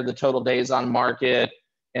there, the total days on market,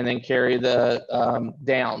 and then carry the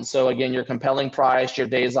down. So again, your compelling price, your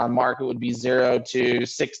days on market would be 0 to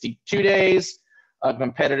 62 days. A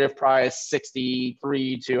competitive price,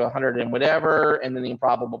 63 to 100 and whatever, and then the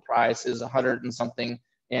improbable price is 100 and something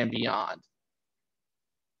and beyond.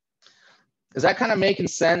 Is that kind of making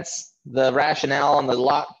sense? The rationale and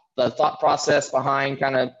the thought process behind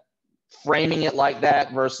kind of framing it like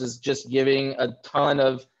that versus just giving a ton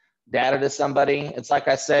of data to somebody. It's like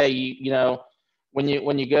I say, when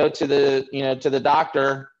you go to the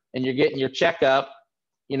doctor and you're getting your checkup,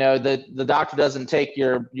 the doctor doesn't take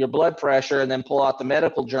your blood pressure and then pull out the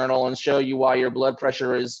medical journal and show you why your blood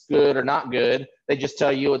pressure is good or not good. They just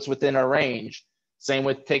tell you it's within a range. Same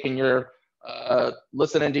with taking your,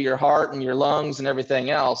 listening to your heart and your lungs and everything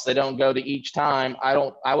else. They don't go to each time. I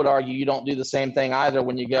would argue you don't do the same thing either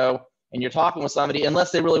when you go and you're talking with somebody,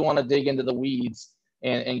 unless they really want to dig into the weeds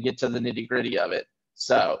and get to the nitty gritty of it.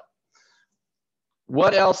 So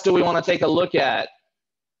what else do we want to take a look at?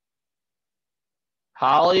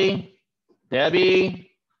 Holly, Debbie,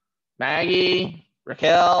 Maggie,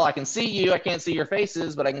 Raquel, I can see you. I can't see your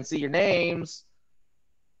faces, but I can see your names.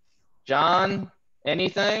 John,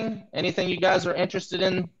 anything you guys are interested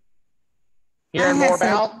in hearing more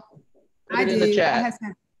about? Put it in the chat.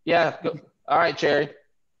 Yeah, go. All right, Cherry.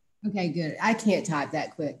 Okay, good. I can't type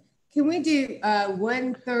that quick. Can we do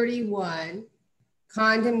 131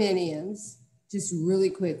 condominiums just really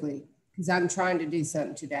quickly? Because I'm trying to do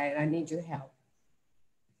something today and I need your help.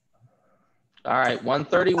 All right,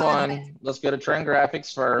 131. Let's go to trend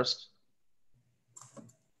graphics first.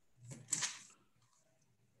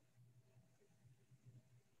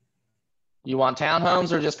 You want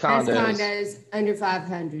townhomes or just condos? That's condos under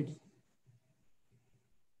 500.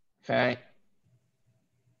 Okay.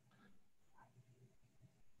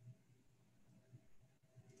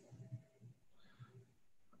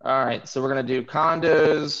 All right, so we're going to do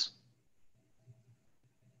condos.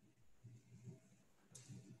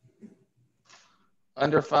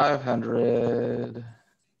 Under 500.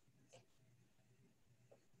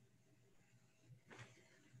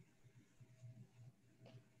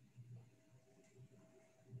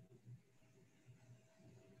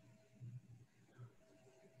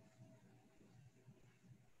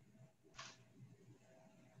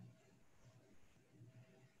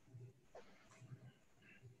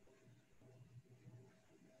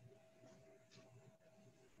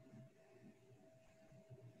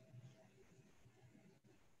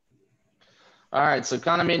 All right, so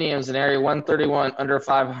condominiums in area 131 under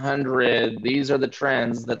 500. These are the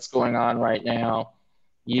trends that's going on right now.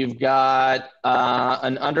 You've got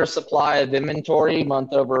an undersupply of inventory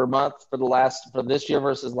month over month for this year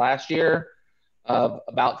versus last year of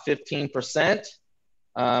about 15%.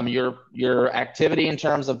 Your activity in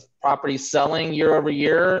terms of property selling year over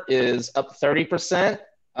year is up 30%.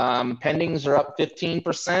 Pendings are up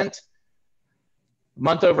 15%.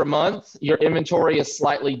 Month over month, your inventory is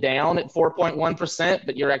slightly down at 4.1%,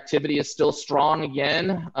 but your activity is still strong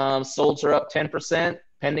again. Solds are up 10%,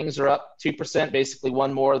 pendings are up 2%, basically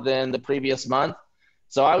one more than the previous month.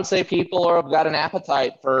 So I would say people have got an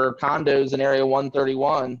appetite for condos in area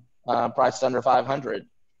 131, priced under 500.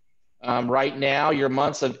 Right now, your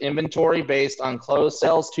months of inventory based on closed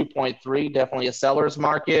sales, 2.3, definitely a seller's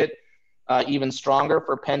market. Even stronger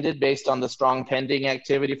for pended based on the strong pending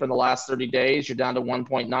activity for the last 30 days. You're down to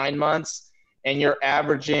 1.9 months, and you're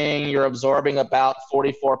absorbing about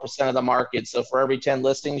 44% of the market. So for every 10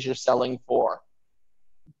 listings, you're selling 4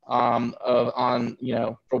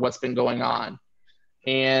 for what's been going on.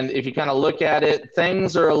 And if you kind of look at it,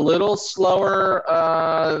 things are a little slower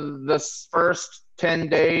this first 10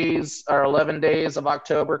 days or 11 days of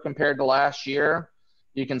October compared to last year.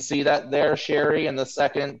 You can see that there, Sherry, in the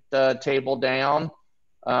second table down.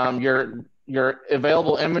 Your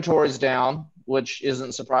available inventory is down, which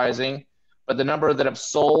isn't surprising, but the number that have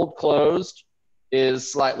sold closed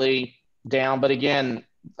is slightly down. But again,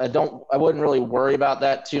 I wouldn't really worry about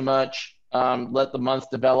that too much. Let the month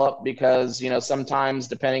develop, because sometimes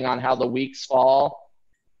depending on how the weeks fall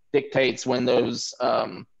dictates when those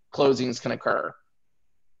closings can occur.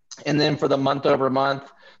 And then for the month over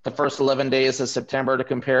month, the first 11 days of September to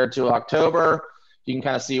compare to October, you can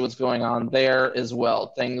kind of see what's going on there as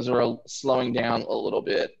well. Things are slowing down a little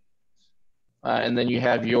bit. And then you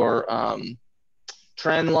have your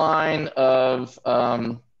trend line of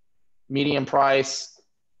median price,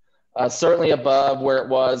 certainly above where it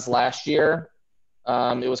was last year.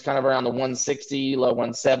 It was kind of around the 160, low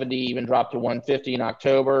 170, even dropped to 150 in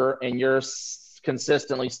October, and you're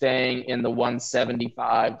consistently staying in the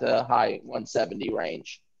 175 to high 170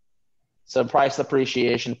 range. So price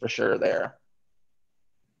appreciation for sure there.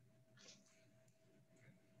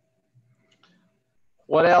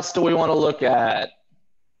 What else do we want to look at?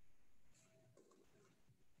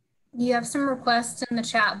 You have some requests in the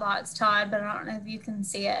chat box, Todd, but I don't know if you can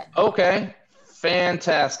see it. Okay,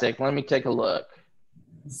 fantastic. Let me take a look.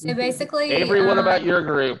 So basically, Avery, what about your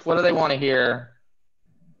group? What do they want to hear?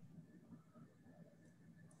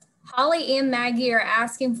 Holly and Maggie are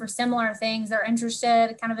asking for similar things. They're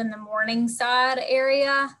interested kind of in the Morningside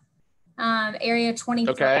area, area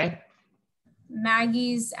 23. Okay.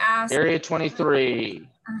 Maggie's asked. Area 23.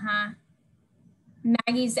 Uh-huh.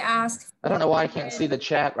 Maggie's asked. I don't know why I can't see the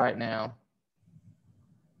chat right now.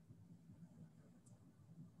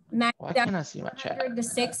 Why can't I see my chat? 100 to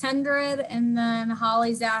 600, and then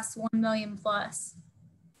Holly's asked 1 million plus.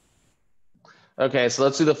 Okay, so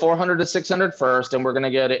let's do the 400 to 600 first, and we're going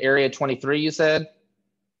to go to area 23, you said?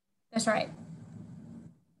 That's right.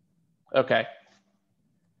 Okay.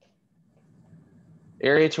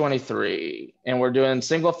 Area 23, and we're doing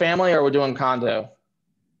single family, or we're doing condo?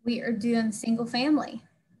 We are doing single family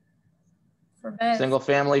for both. Single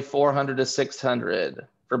family, 400 to 600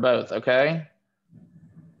 for both, okay?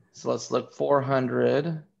 So let's look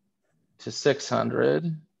 400 to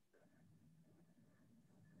 600.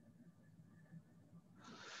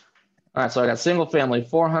 All right, so I got single family,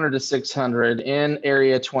 400 to 600 in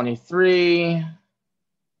area 23.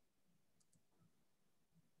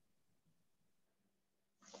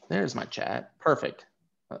 There's my chat, perfect.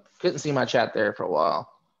 Couldn't see my chat there for a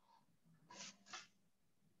while.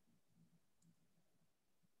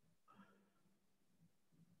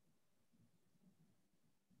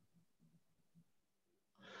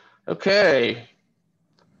 Okay,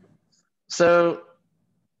 so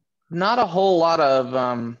not a whole lot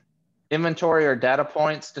of inventory or data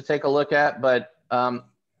points to take a look at, but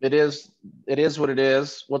it is what it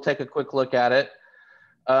is. We'll take a quick look at it.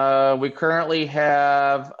 We currently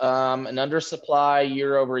have an undersupply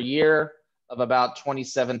year over year of about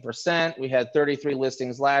 27%. We had 33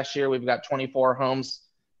 listings last year. We've got 24 homes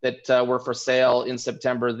that were for sale in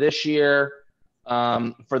September this year.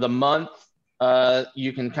 For the month,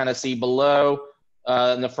 you can kind of see below,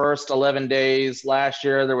 in the first 11 days last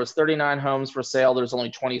year, there was 39 homes for sale. There's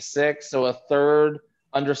only 26, so a third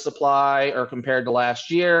undersupply or compared to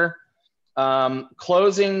last year.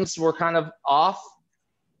 Closings were kind of off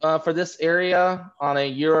for this area on a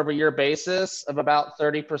year-over-year basis of about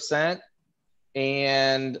 30%,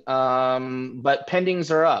 and but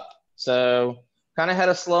pendings are up. So kind of had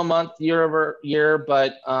a slow month year over year,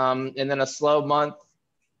 but and then a slow month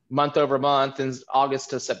over month in August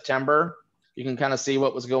to September. You can kind of see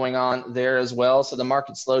what was going on there as well. So the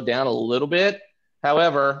market slowed down a little bit.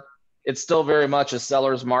 However, it's still very much a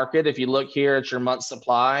seller's market. If you look here at your month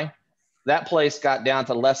supply, that place got down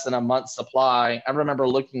to less than a month's supply. I remember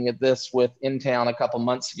looking at this with InTown a couple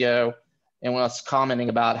months ago, and when I was commenting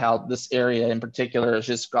about how this area in particular has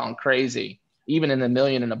just gone crazy, even in the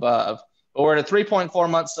million and above. But we're at a 3.4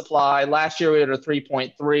 month supply. Last year we were at a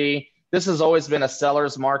 3.3. This has always been a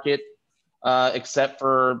seller's market, except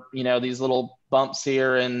for these little bumps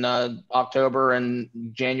here in October and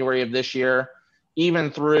January of this year.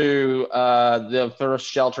 Even through the first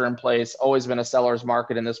shelter in place, always been a seller's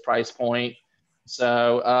market in this price point.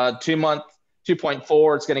 So 2 month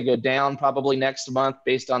 2.4, it's going to go down probably next month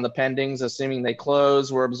based on the pendings, assuming they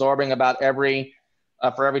close. We're absorbing about for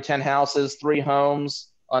every 10 houses, 3 homes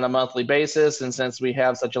on a monthly basis. And since we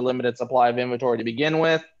have such a limited supply of inventory to begin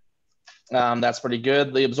with, that's pretty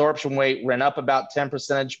good. The absorption rate ran up about 10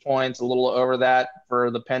 percentage points, a little over that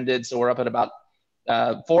for the pended. So we're up at about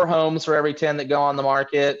 4 homes for every 10 that go on the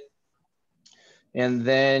market. And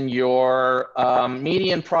then your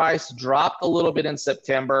median price dropped a little bit in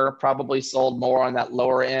September, probably sold more on that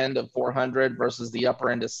lower end of 400 versus the upper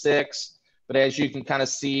end of 6. But as you can kind of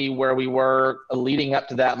see where we were leading up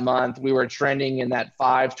to that month, we were trending in that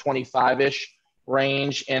 525-ish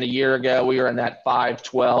range. And a year ago, we were in that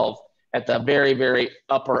 512 at the very, very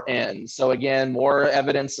upper end. So again, more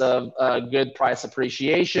evidence of good price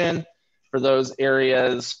appreciation for those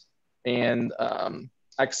areas. And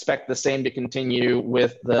I expect the same to continue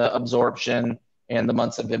with the absorption and the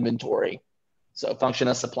months of inventory. So function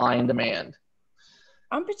of supply and demand.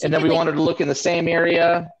 And then we wanted to look in the same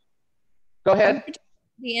area. Go ahead. I'm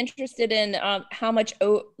be interested in how much,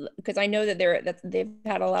 because I know that they've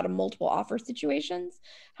had a lot of multiple offer situations,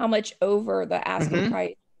 how much over the asking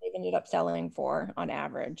price they've ended up selling for on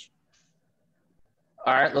average.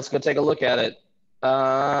 All right, let's go take a look at it.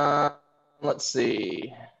 Let's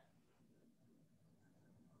see.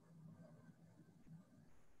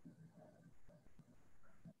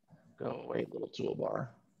 Go away, little toolbar.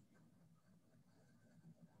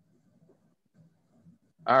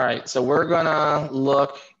 All right, so we're gonna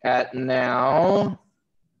look at now.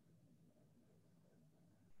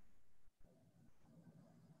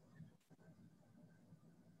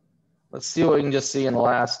 Let's see what we can just see in the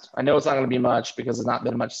last. I know it's not gonna be much because there's not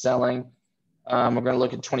been much selling. We're gonna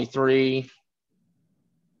look at 23.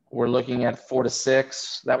 We're looking at 4 to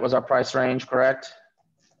 6. That was our price range, correct?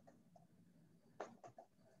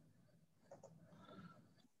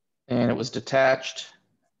 And it was detached.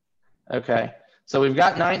 Okay, so we've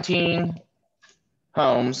got 19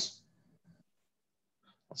 homes.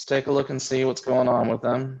 Let's take a look and see what's going on with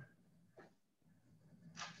them.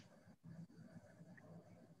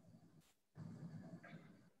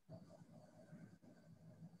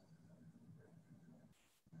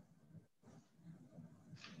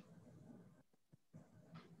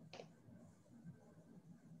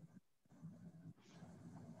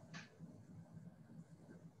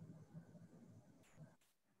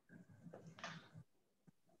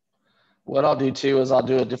 What I'll do too is I'll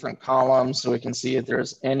do a different column so we can see if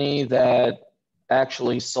there's any that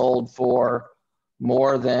actually sold for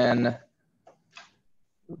more than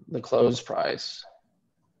the close price.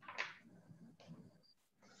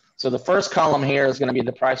 So the first column here is going to be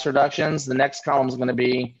the price reductions. The next column is going to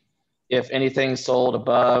be if anything sold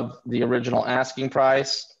above the original asking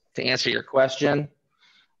price, to answer your question.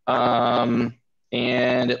 And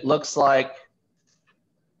it looks like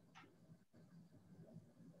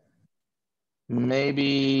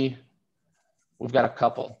maybe we've got a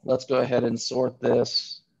couple. Let's go ahead and sort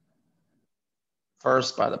this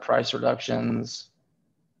first by the price reductions.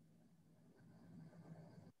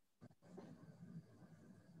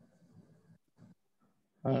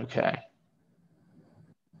 Okay.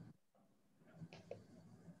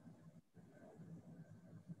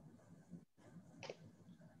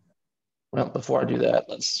 Well, before I do that,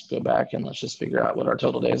 let's go back and let's just figure out what our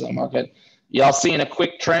total days on market. Y'all seeing a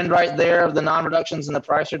quick trend right there of the non-reductions and the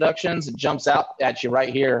price reductions? It jumps out at you right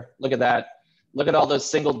here. Look at that. Look at all those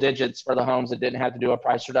single digits for the homes that didn't have to do a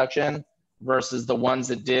price reduction versus the ones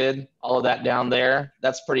that did. All of that down there.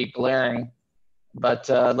 That's pretty glaring. But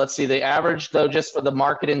let's see, the average though, just for the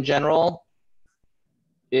market in general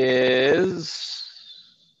is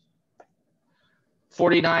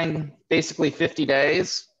 49, basically 50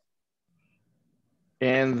 days.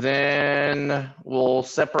 And then we'll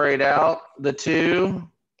separate out the two.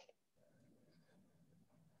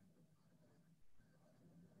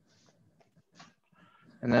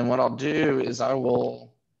 And then what I'll do is I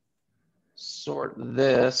will sort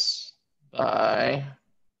this by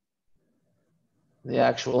the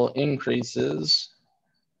actual increases.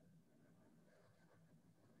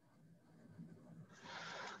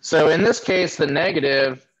 So in this case, the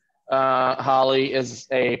negative, Holly, is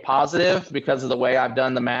a positive because of the way I've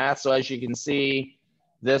done the math. So as you can see,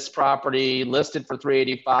 this property listed for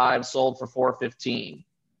 385, sold for 415.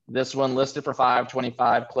 This one listed for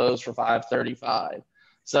 525, closed for 535.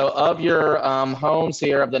 So of your homes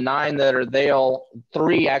here, of the 9 that are there,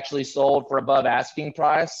 3 actually sold for above asking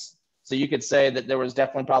price. So you could say that there was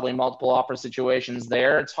definitely probably multiple offer situations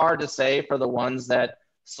there. It's hard to say for the ones that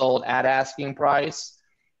sold at asking price.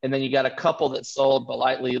 And then you got a couple that sold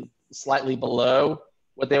slightly below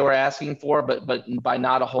what they were asking for, but by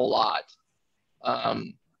not a whole lot.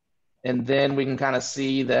 And then we can kind of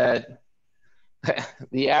see that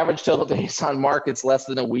the average total days on market's less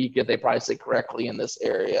than a week if they price it correctly in this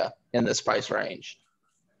area, in this price range.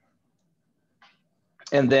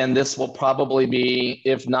 And then this will probably be,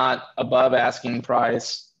 if not above asking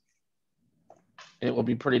price, it will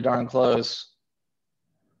be pretty darn close.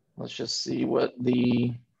 Let's just see what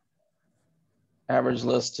the Average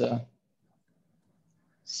list to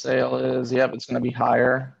sale is, yep, it's going to be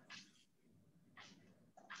higher.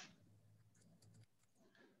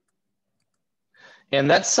 And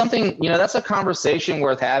that's something, that's a conversation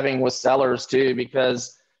worth having with sellers too,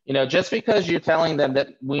 because, just because you're telling them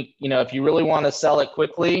that if you really want to sell it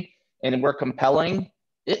quickly and we're compelling,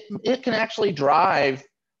 it can actually drive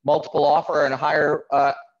multiple offer and a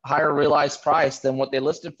higher realized price than what they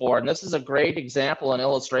listed for. And this is a great example and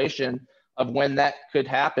illustration of when that could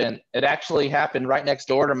happen. It actually happened right next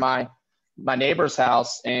door to my neighbor's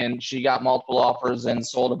house, and she got multiple offers and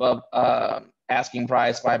sold above asking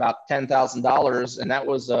price by about $10,000, and that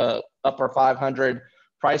was a upper 500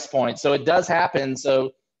 price point. So it does happen.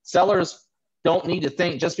 So sellers don't need to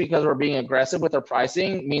think just because we're being aggressive with our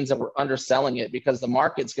pricing means that we're underselling it, because the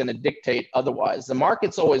market's going to dictate otherwise. The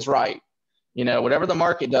market's always right. Whatever the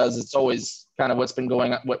market does, it's always kind of what's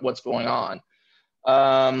going on.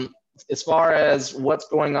 As far as what's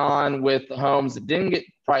going on with the homes that didn't get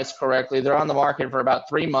priced correctly, they're on the market for about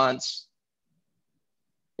 3 months.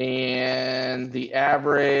 And the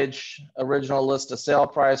average original list to sale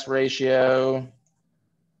price ratio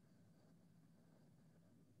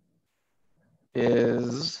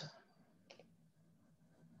is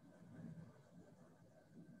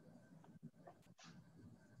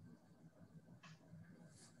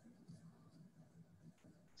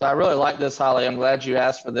so I really like this, Holly. I'm glad you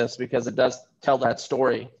asked for this because it does tell that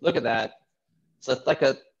story. Look at that. So it's like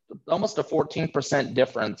almost a 14%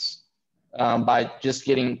 difference by just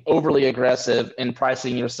getting overly aggressive and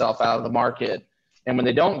pricing yourself out of the market. And when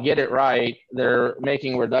they don't get it right, they're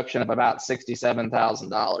making a reduction of about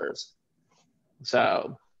 $67,000.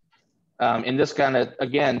 So, and this kind of,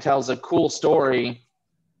 again, tells a cool story.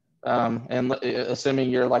 And assuming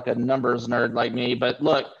you're like a numbers nerd like me, but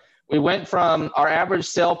look, we went from our average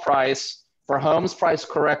sale price for homes priced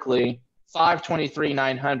correctly,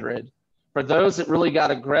 $523,900. For those that really got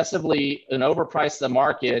aggressively and overpriced the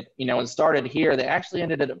market, and started here, they actually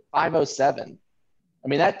ended at $507. I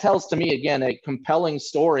mean, that tells to me, again, a compelling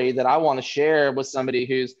story that I want to share with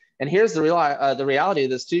somebody and here's the reality of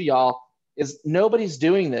this too, y'all, is nobody's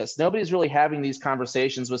doing this. Nobody's really having these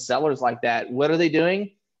conversations with sellers like that. What are they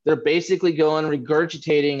doing? They're basically going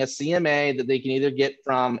regurgitating a CMA that they can either get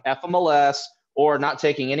from FMLS or not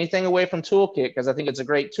taking anything away from Toolkit, because I think it's a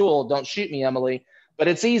great tool. Don't shoot me, Emily, but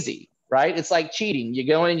it's easy. Right? It's like cheating. You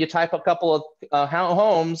go in, you type a couple of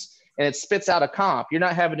homes, and it spits out a comp. You're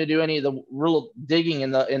not having to do any of the real digging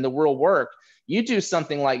in the real work. You do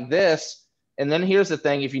something like this, and then here's the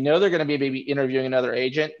thing: if you know they're going to be maybe interviewing another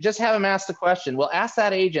agent, just have them ask the question. Well, ask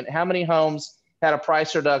that agent how many homes had a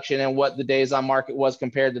price reduction and what the days on market was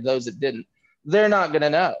compared to those that didn't. They're not going to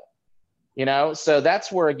know. So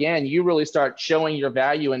that's where, again, you really start showing your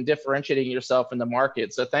value and differentiating yourself in the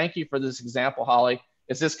market. So thank you for this example, Holly.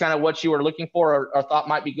 Is this kind of what you were looking for or thought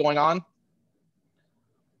might be going on?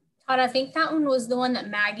 Todd, I think that one was the one that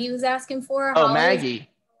Maggie was asking for. Oh, Holly Maggie.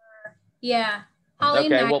 Yeah. Holly okay,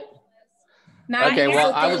 and Maggie. Well, Maggie, okay,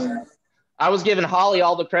 well, I was giving Holly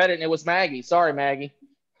all the credit and it was Maggie. Sorry, Maggie.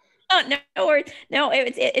 Oh, no worries. No,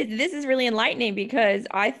 this is really enlightening, because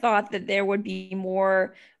I thought that there would be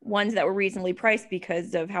more ones that were reasonably priced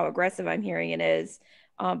because of how aggressive I'm hearing it is.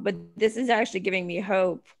 But this is actually giving me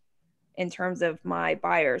hope in terms of my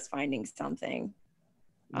buyers finding something.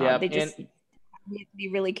 Yeah, they just need to be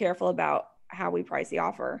really careful about how we price the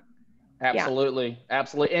offer. Absolutely.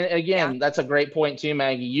 Absolutely. And again, that's a great point too,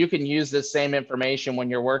 Maggie. You can use this same information when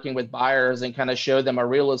you're working with buyers and kind of show them a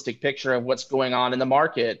realistic picture of what's going on in the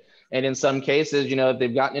market. And in some cases, if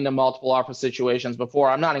they've gotten into multiple offer situations before,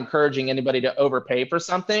 I'm not encouraging anybody to overpay for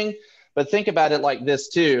something, but think about it like this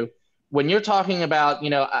too. When you're talking about,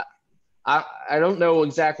 I don't know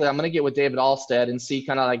exactly. I'm going to get with David Alstead and see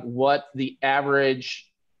kind of like what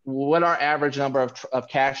our average number of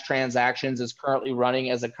cash transactions is currently running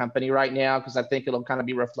as a company right now, because I think it'll kind of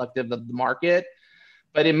be reflective of the market.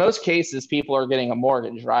 But in most cases, people are getting a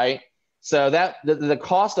mortgage, right? So that the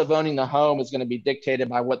cost of owning the home is going to be dictated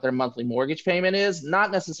by what their monthly mortgage payment is,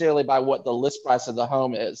 not necessarily by what the list price of the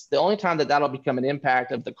home is. The only time that'll become an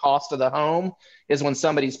impact of the cost of the home is when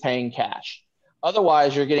somebody's paying cash.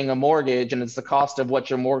 Otherwise, you're getting a mortgage and it's the cost of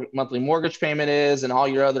what your monthly mortgage payment is and all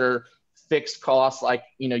your other fixed costs like,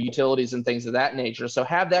 utilities and things of that nature. So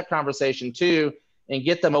have that conversation too and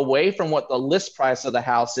get them away from what the list price of the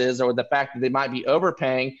house is or the fact that they might be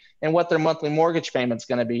overpaying and what their monthly mortgage payment's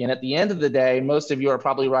going to be. And at the end of the day, most of you are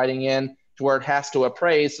probably writing in to where it has to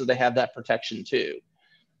appraise, so they have that protection too.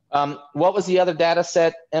 What was the other data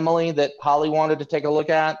set, Emily, that Holly wanted to take a look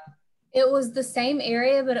at? It was the same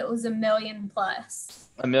area, but it was $1 million plus.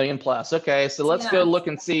 A million plus. Okay, so let's go look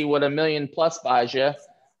and see what a million plus buys you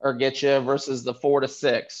or get you versus the 4 to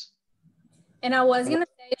 6. And I was going to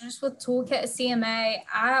say, just with Toolkit CMA,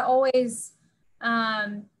 I always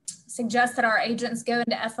suggest that our agents go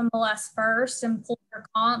into FMLS first and pull their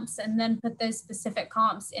comps and then put those specific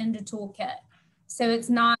comps into Toolkit. So it's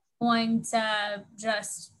not going to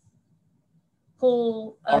just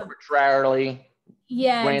pull arbitrarily,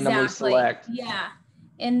 randomly select. Yeah.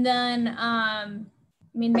 And then, I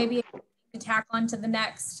mean, maybe to tack on to the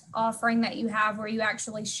next offering that you have where you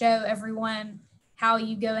actually show everyone how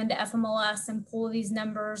you go into FMLS and pull these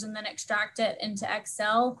numbers and then extract it into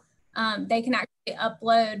Excel. They can actually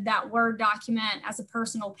upload that Word document as a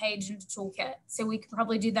personal page into Toolkit. So we could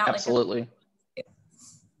probably do that. Absolutely.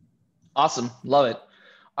 Awesome. Love it.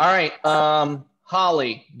 All right.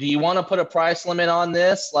 Holly, do you want to put a price limit on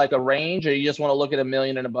this, like a range, or you just want to look at $1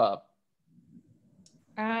 million and above?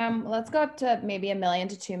 Let's go up to maybe $1 million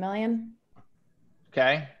to $2 million.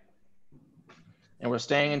 Okay. And we're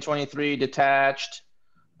staying in 23 detached.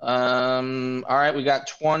 All right, we got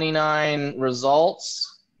 29 results.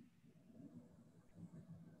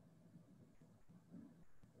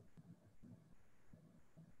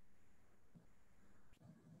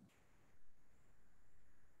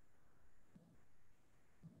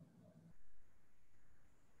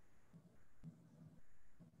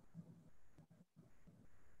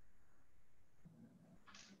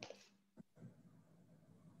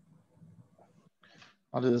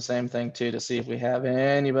 I'll do the same thing too to see if we have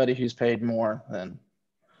anybody who's paid more than.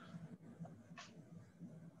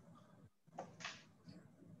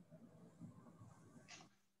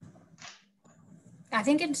 I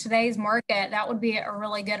think in today's market, that would be a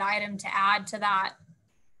really good item to add to that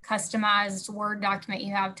customized Word document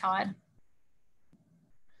you have, Todd.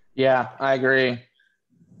 Yeah, I agree.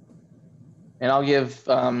 And I'll give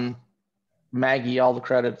Maggie all the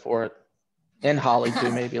credit for it, and Holly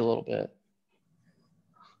too, maybe a little bit.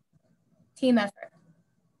 Team effort.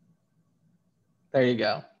 There you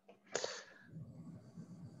go.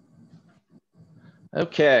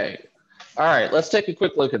 Okay. All right, let's take a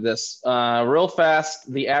quick look at this. Real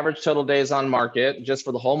fast, the average total days on market, just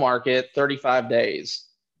for the whole market, 35 days.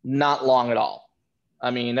 Not long at all. I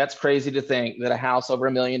mean, that's crazy to think that a house over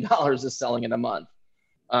 $1 million is selling in a month.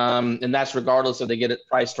 And that's regardless if they get it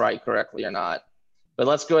priced right correctly or not. But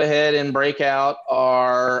let's go ahead and break out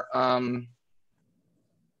our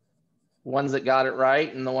ones that got it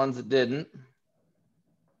right and the ones that didn't.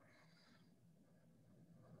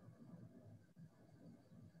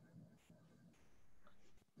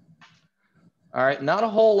 All right, not a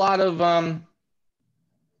whole lot of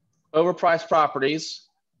overpriced properties.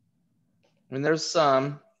 I mean, there's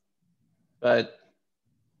some, but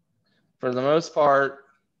for the most part,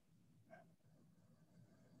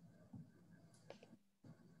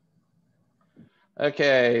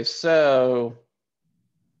 okay, so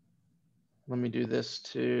let me do this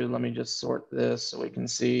too. Let me just sort this so we can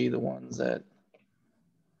see the ones that.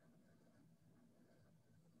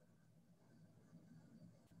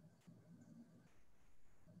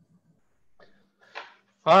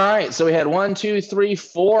 All right, so we had 1, 2, 3,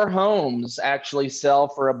 4 homes actually sell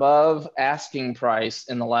for above asking price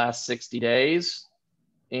in the last 60 days.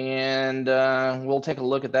 And we'll take a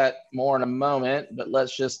look at that more in a moment, but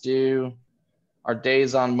let's just do our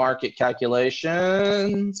days on market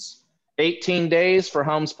calculations. 18 days for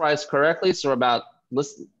homes priced correctly, so about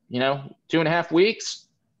 2.5 weeks.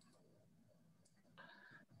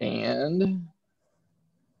 And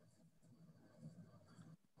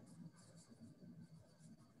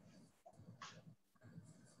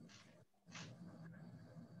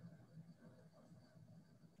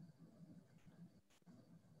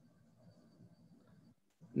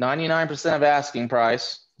 $99% of asking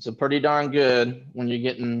price. So pretty darn good when you're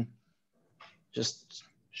getting just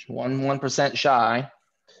 1% shy.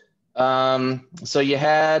 So you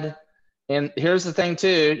had, and here's the thing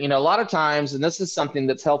too, a lot of times, and this is something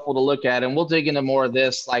that's helpful to look at, and we'll dig into more of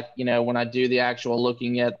this, like, when I do the actual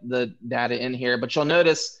looking at the data in here, but you'll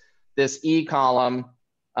notice this E column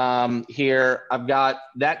here, I've got,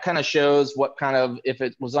 that kind of shows what kind of, if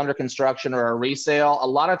it was under construction or a resale. A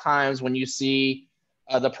lot of times when you see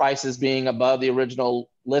the prices being above the original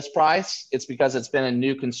list price, it's because it's been a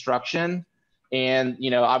new construction. And,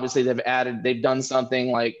 obviously they've done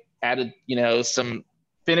something like added,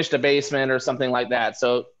 finished a basement or something like that.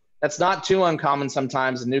 So that's not too uncommon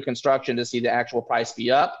sometimes in new construction to see the actual price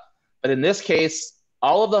be up. But in this case,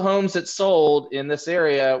 all of the homes that sold in this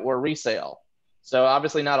area were resale. So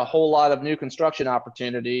obviously not a whole lot of new construction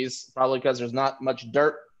opportunities, probably because there's not much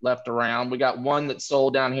dirt left around. We got one that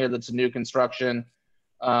sold down here that's a new construction.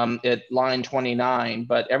 at line 29,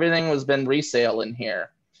 but everything has been resale in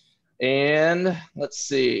here. And let's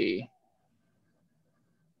see.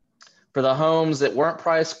 For the homes that weren't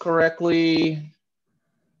priced correctly,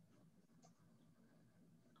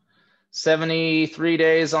 73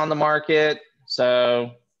 days on the market,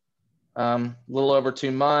 so a little over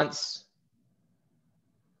 2 months.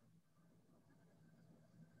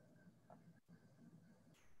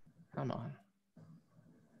 Come on.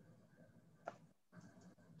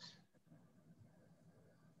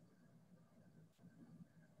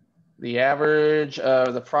 The average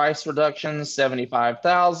of the price reduction,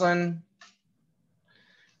 75,000.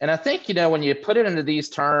 And I think, you know, when you put it into these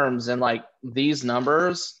terms and like these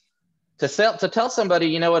numbers, to tell somebody,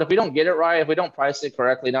 you know what, if we don't get it right, if we don't price it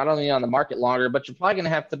correctly, not only on the market longer, but you're probably going to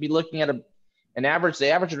have to be looking at an average. The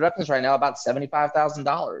average reduction is right now about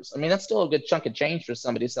 $75,000. I mean, that's still a good chunk of change for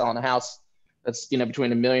somebody selling a house that's, you know,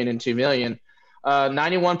 between $1 million and $2 million.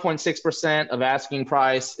 91.6% of asking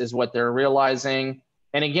price is what they're realizing.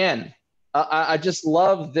 And again, I just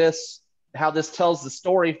love this, how this tells the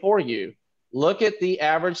story for you. Look at the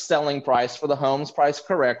average selling price for the homes priced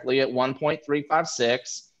correctly at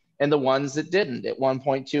 1.356 and the ones that didn't at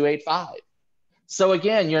 1.285. So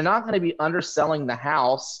again, you're not going to be underselling the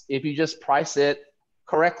house if you just price it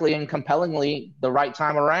correctly and compellingly the right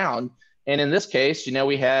time around. And in this case, you know,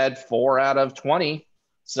 we had 4 out of 20.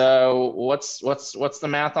 So what's the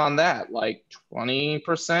math on that? Like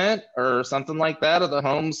 20% or something like that of the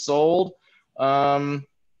homes sold.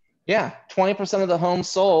 Yeah, 20% of the homes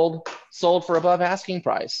sold for above asking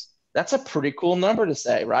price. That's a pretty cool number to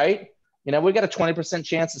say, right? You know, we got a 20%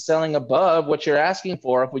 chance of selling above what you're asking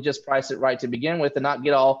for if we just price it right to begin with and not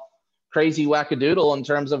get all crazy wackadoodle in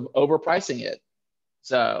terms of overpricing it.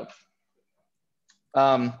 So,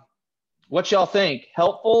 what y'all think?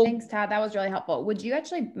 Helpful? Thanks, Todd. That was really helpful. Would you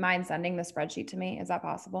actually mind sending the spreadsheet to me? Is that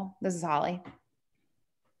possible? This is Holly.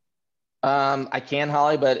 I can,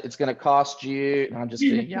 Holly, but it's going to cost you. No, I'm just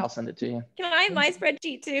kidding. Yeah, I'll send it to you. Can I have my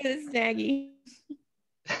spreadsheet too? This is Maggie.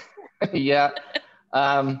 Yeah.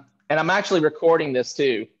 And I'm actually recording this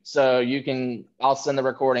too. So I'll send the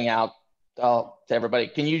recording out to everybody.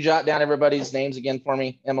 Can you jot down everybody's names again for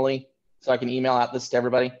me, Emily? So I can email out this to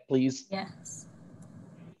everybody, please? Yes.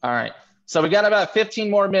 All right. So we got about 15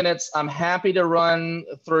 more minutes. I'm happy to run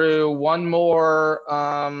through one more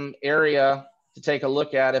area to take a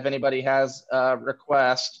look at. If anybody has a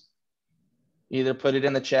request, either put it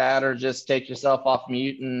in the chat or just take yourself off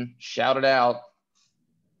mute and shout it out.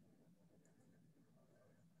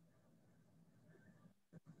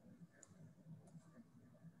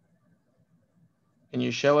 Can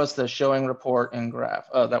you show us the showing report and graph?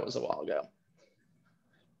 Oh, that was a while ago.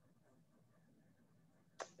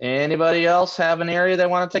 Anybody else have an area they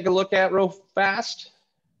want to take a look at real fast?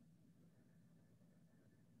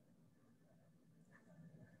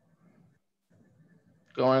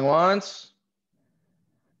 Going once,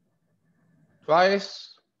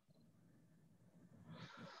 twice.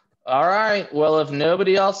 All right. Well, if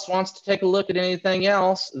nobody else wants to take a look at anything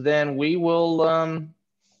else, then we will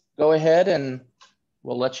go ahead and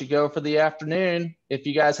we'll let you go for the afternoon. If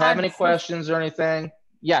you guys have any questions or anything.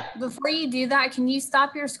 Yeah. Before you do that, can you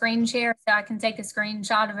stop your screen share so I can take a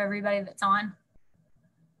screenshot of everybody that's on?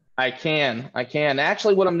 I can.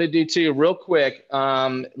 Actually, what I'm going to do too, real quick,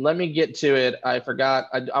 let me get to it. I forgot.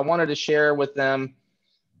 I wanted to share with them.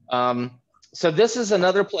 So this is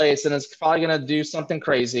another place, and it's probably going to do something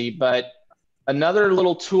crazy, but another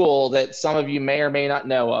little tool that some of you may or may not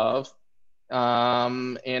know of.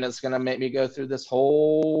 And it's going to make me go through this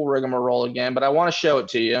whole rigmarole again, but I want to show it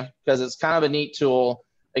to you because it's kind of a neat tool.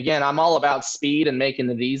 Again, I'm all about speed and making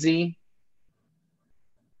it easy.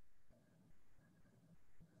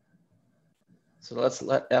 So let's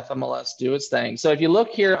let FMLS do its thing. So if you look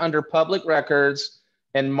here under public records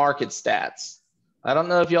and market stats, I don't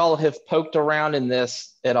know if y'all have poked around in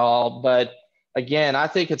this at all, but again, I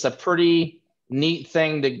think it's a pretty neat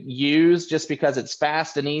thing to use just because it's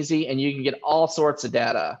fast and easy and you can get all sorts of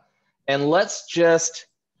data. And let's just,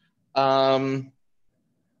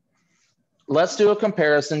 let's do a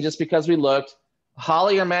comparison just because we looked.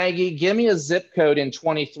 Holly or Maggie, give me a zip code in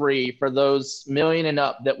 23 for those million and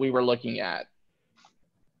up that we were looking at.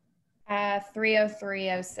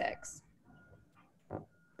 30306.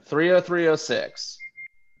 30306.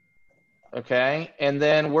 Okay. And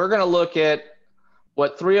then we're going to look at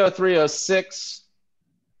what 30306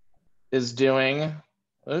 is doing.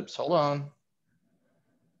 Oops, hold on.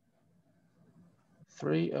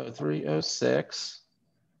 30306.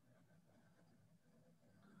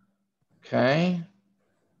 Okay.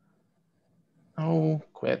 Oh,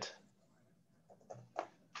 quit.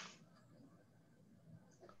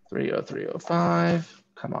 30305,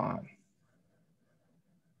 come on.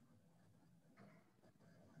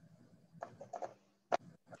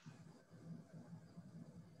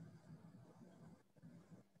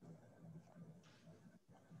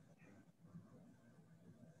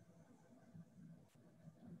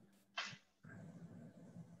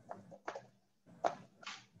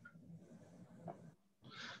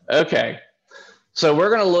 Okay, so we're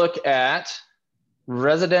going to look at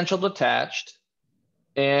residential detached,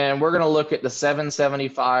 and we're going to look at the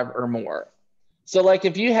 775 or more. So like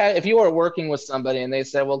if you were working with somebody and they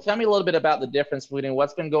said, well, tell me a little bit about the difference between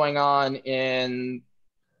what's been going on in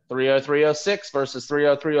 30306 versus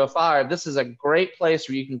 30305, this is a great place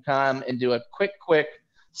where you can come and do a quick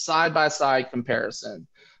side-by-side comparison.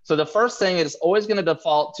 So the first thing is always going to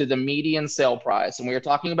default to the median sale price. And we were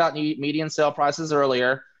talking about median sale prices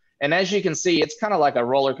earlier. And as you can see, it's kind of like a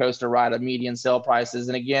roller coaster ride of median sale prices.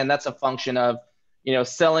 And again, that's a function of, you know,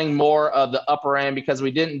 selling more of the upper end, because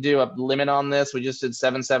we didn't do a limit on this. We just did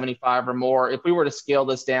 775 or more. If we were to scale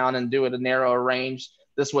this down and do it a narrower range,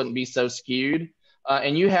 this wouldn't be so skewed.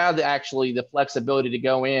 And you have actually the flexibility to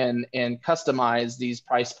go in and customize these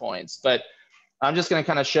price points. But I'm just going to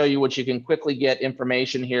kind of show you what you can quickly get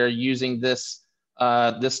information here using this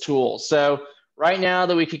this tool. So right now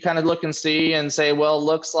that we could kind of look and see and say, well,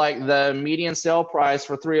 looks like the median sale price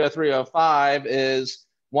for 30305 is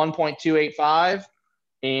 1.285,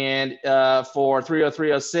 and for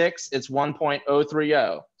 30306 it's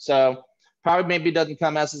 1.030. So probably maybe doesn't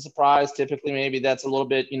come as a surprise. Typically, maybe that's a little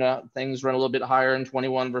bit, you know, things run a little bit higher in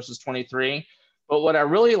 21 versus 23. But what I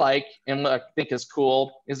really like and what I think is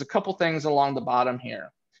cool is a couple things along the bottom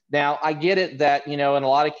here. Now, I get it that, you know, in a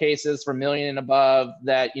lot of cases for million and above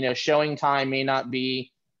that, you know, showing time may not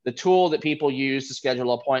be the tool that people use to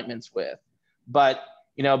schedule appointments with. But,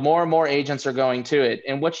 you know, more and more agents are going to it.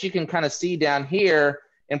 And what you can kind of see down here,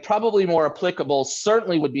 and probably more applicable,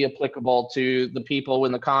 certainly would be applicable to the people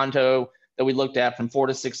in the condo that we looked at from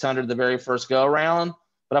 400 to 600 the very first go around.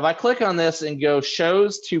 But if I click on this and go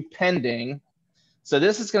shows to pending, so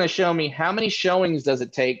this is going to show me how many showings does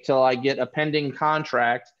it take till I get a pending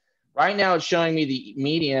contract. Right now it's showing me the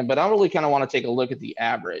median, but I really kind of want to take a look at the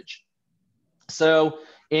average. So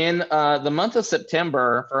in the month of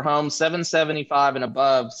September for homes 775 and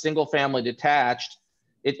above, single family detached,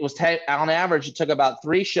 it was on average, it took about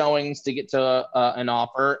 3 showings to get to an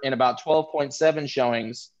offer and about 12.7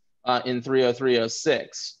 showings in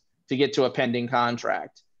 30306 to get to a pending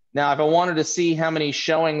contract. Now, if I wanted to see how many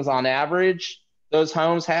showings on average those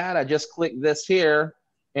homes had, I just click this here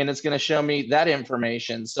and it's going to show me that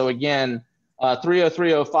information. So again,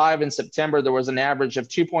 30305 in September, there was an average of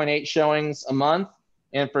 2.8 showings a month.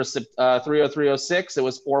 And for 30306, it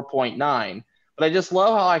was 4.9. But I just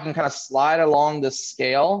love how I can kind of slide along this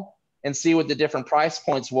scale and see what the different price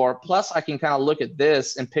points were. Plus, I can kind of look at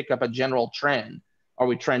this and pick up a general trend. Are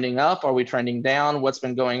we trending up? Are we trending down? What's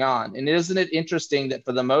been going on? And isn't it interesting that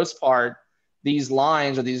for the most part, these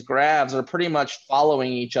lines or these graphs are pretty much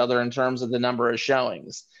following each other in terms of the number of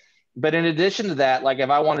showings. But in addition to that, like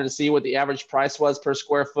if I wanted to see what the average price was per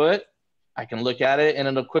square foot, I can look at it and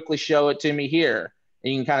it'll quickly show it to me here.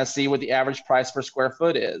 And you can kind of see what the average price per square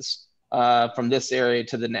foot is from this area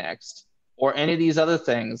to the next. Or any of these other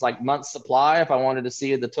things like month supply. If I wanted to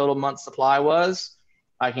see what the total month supply was,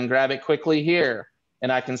 I can grab it quickly here.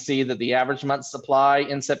 And I can see that the average month supply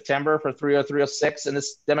in September for 30306 in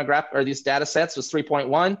this demographic or these data sets was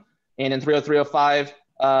 3.1, and in 30305,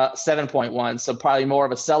 7.1. So probably more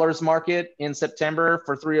of a seller's market in September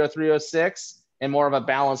for 30306 and more of a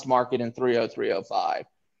balanced market in 30305.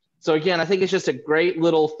 So again, I think it's just a great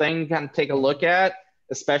little thing to kind of take a look at,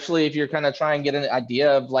 especially if you're kind of trying to get an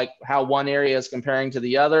idea of like how one area is comparing to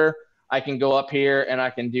the other. I can go up here and I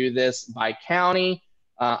can do this by county.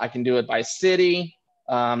 I can do it by city.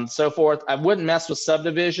 So forth. I wouldn't mess with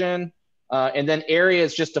subdivision. And then area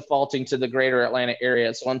is just defaulting to the greater Atlanta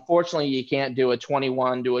area. So unfortunately, you can't do a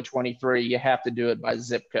 21 to a 23. You have to do it by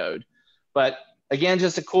zip code. But again,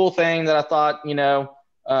 just a cool thing that I thought, you know,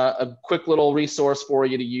 a quick little resource for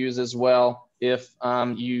you to use as well if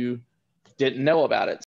you didn't know about it.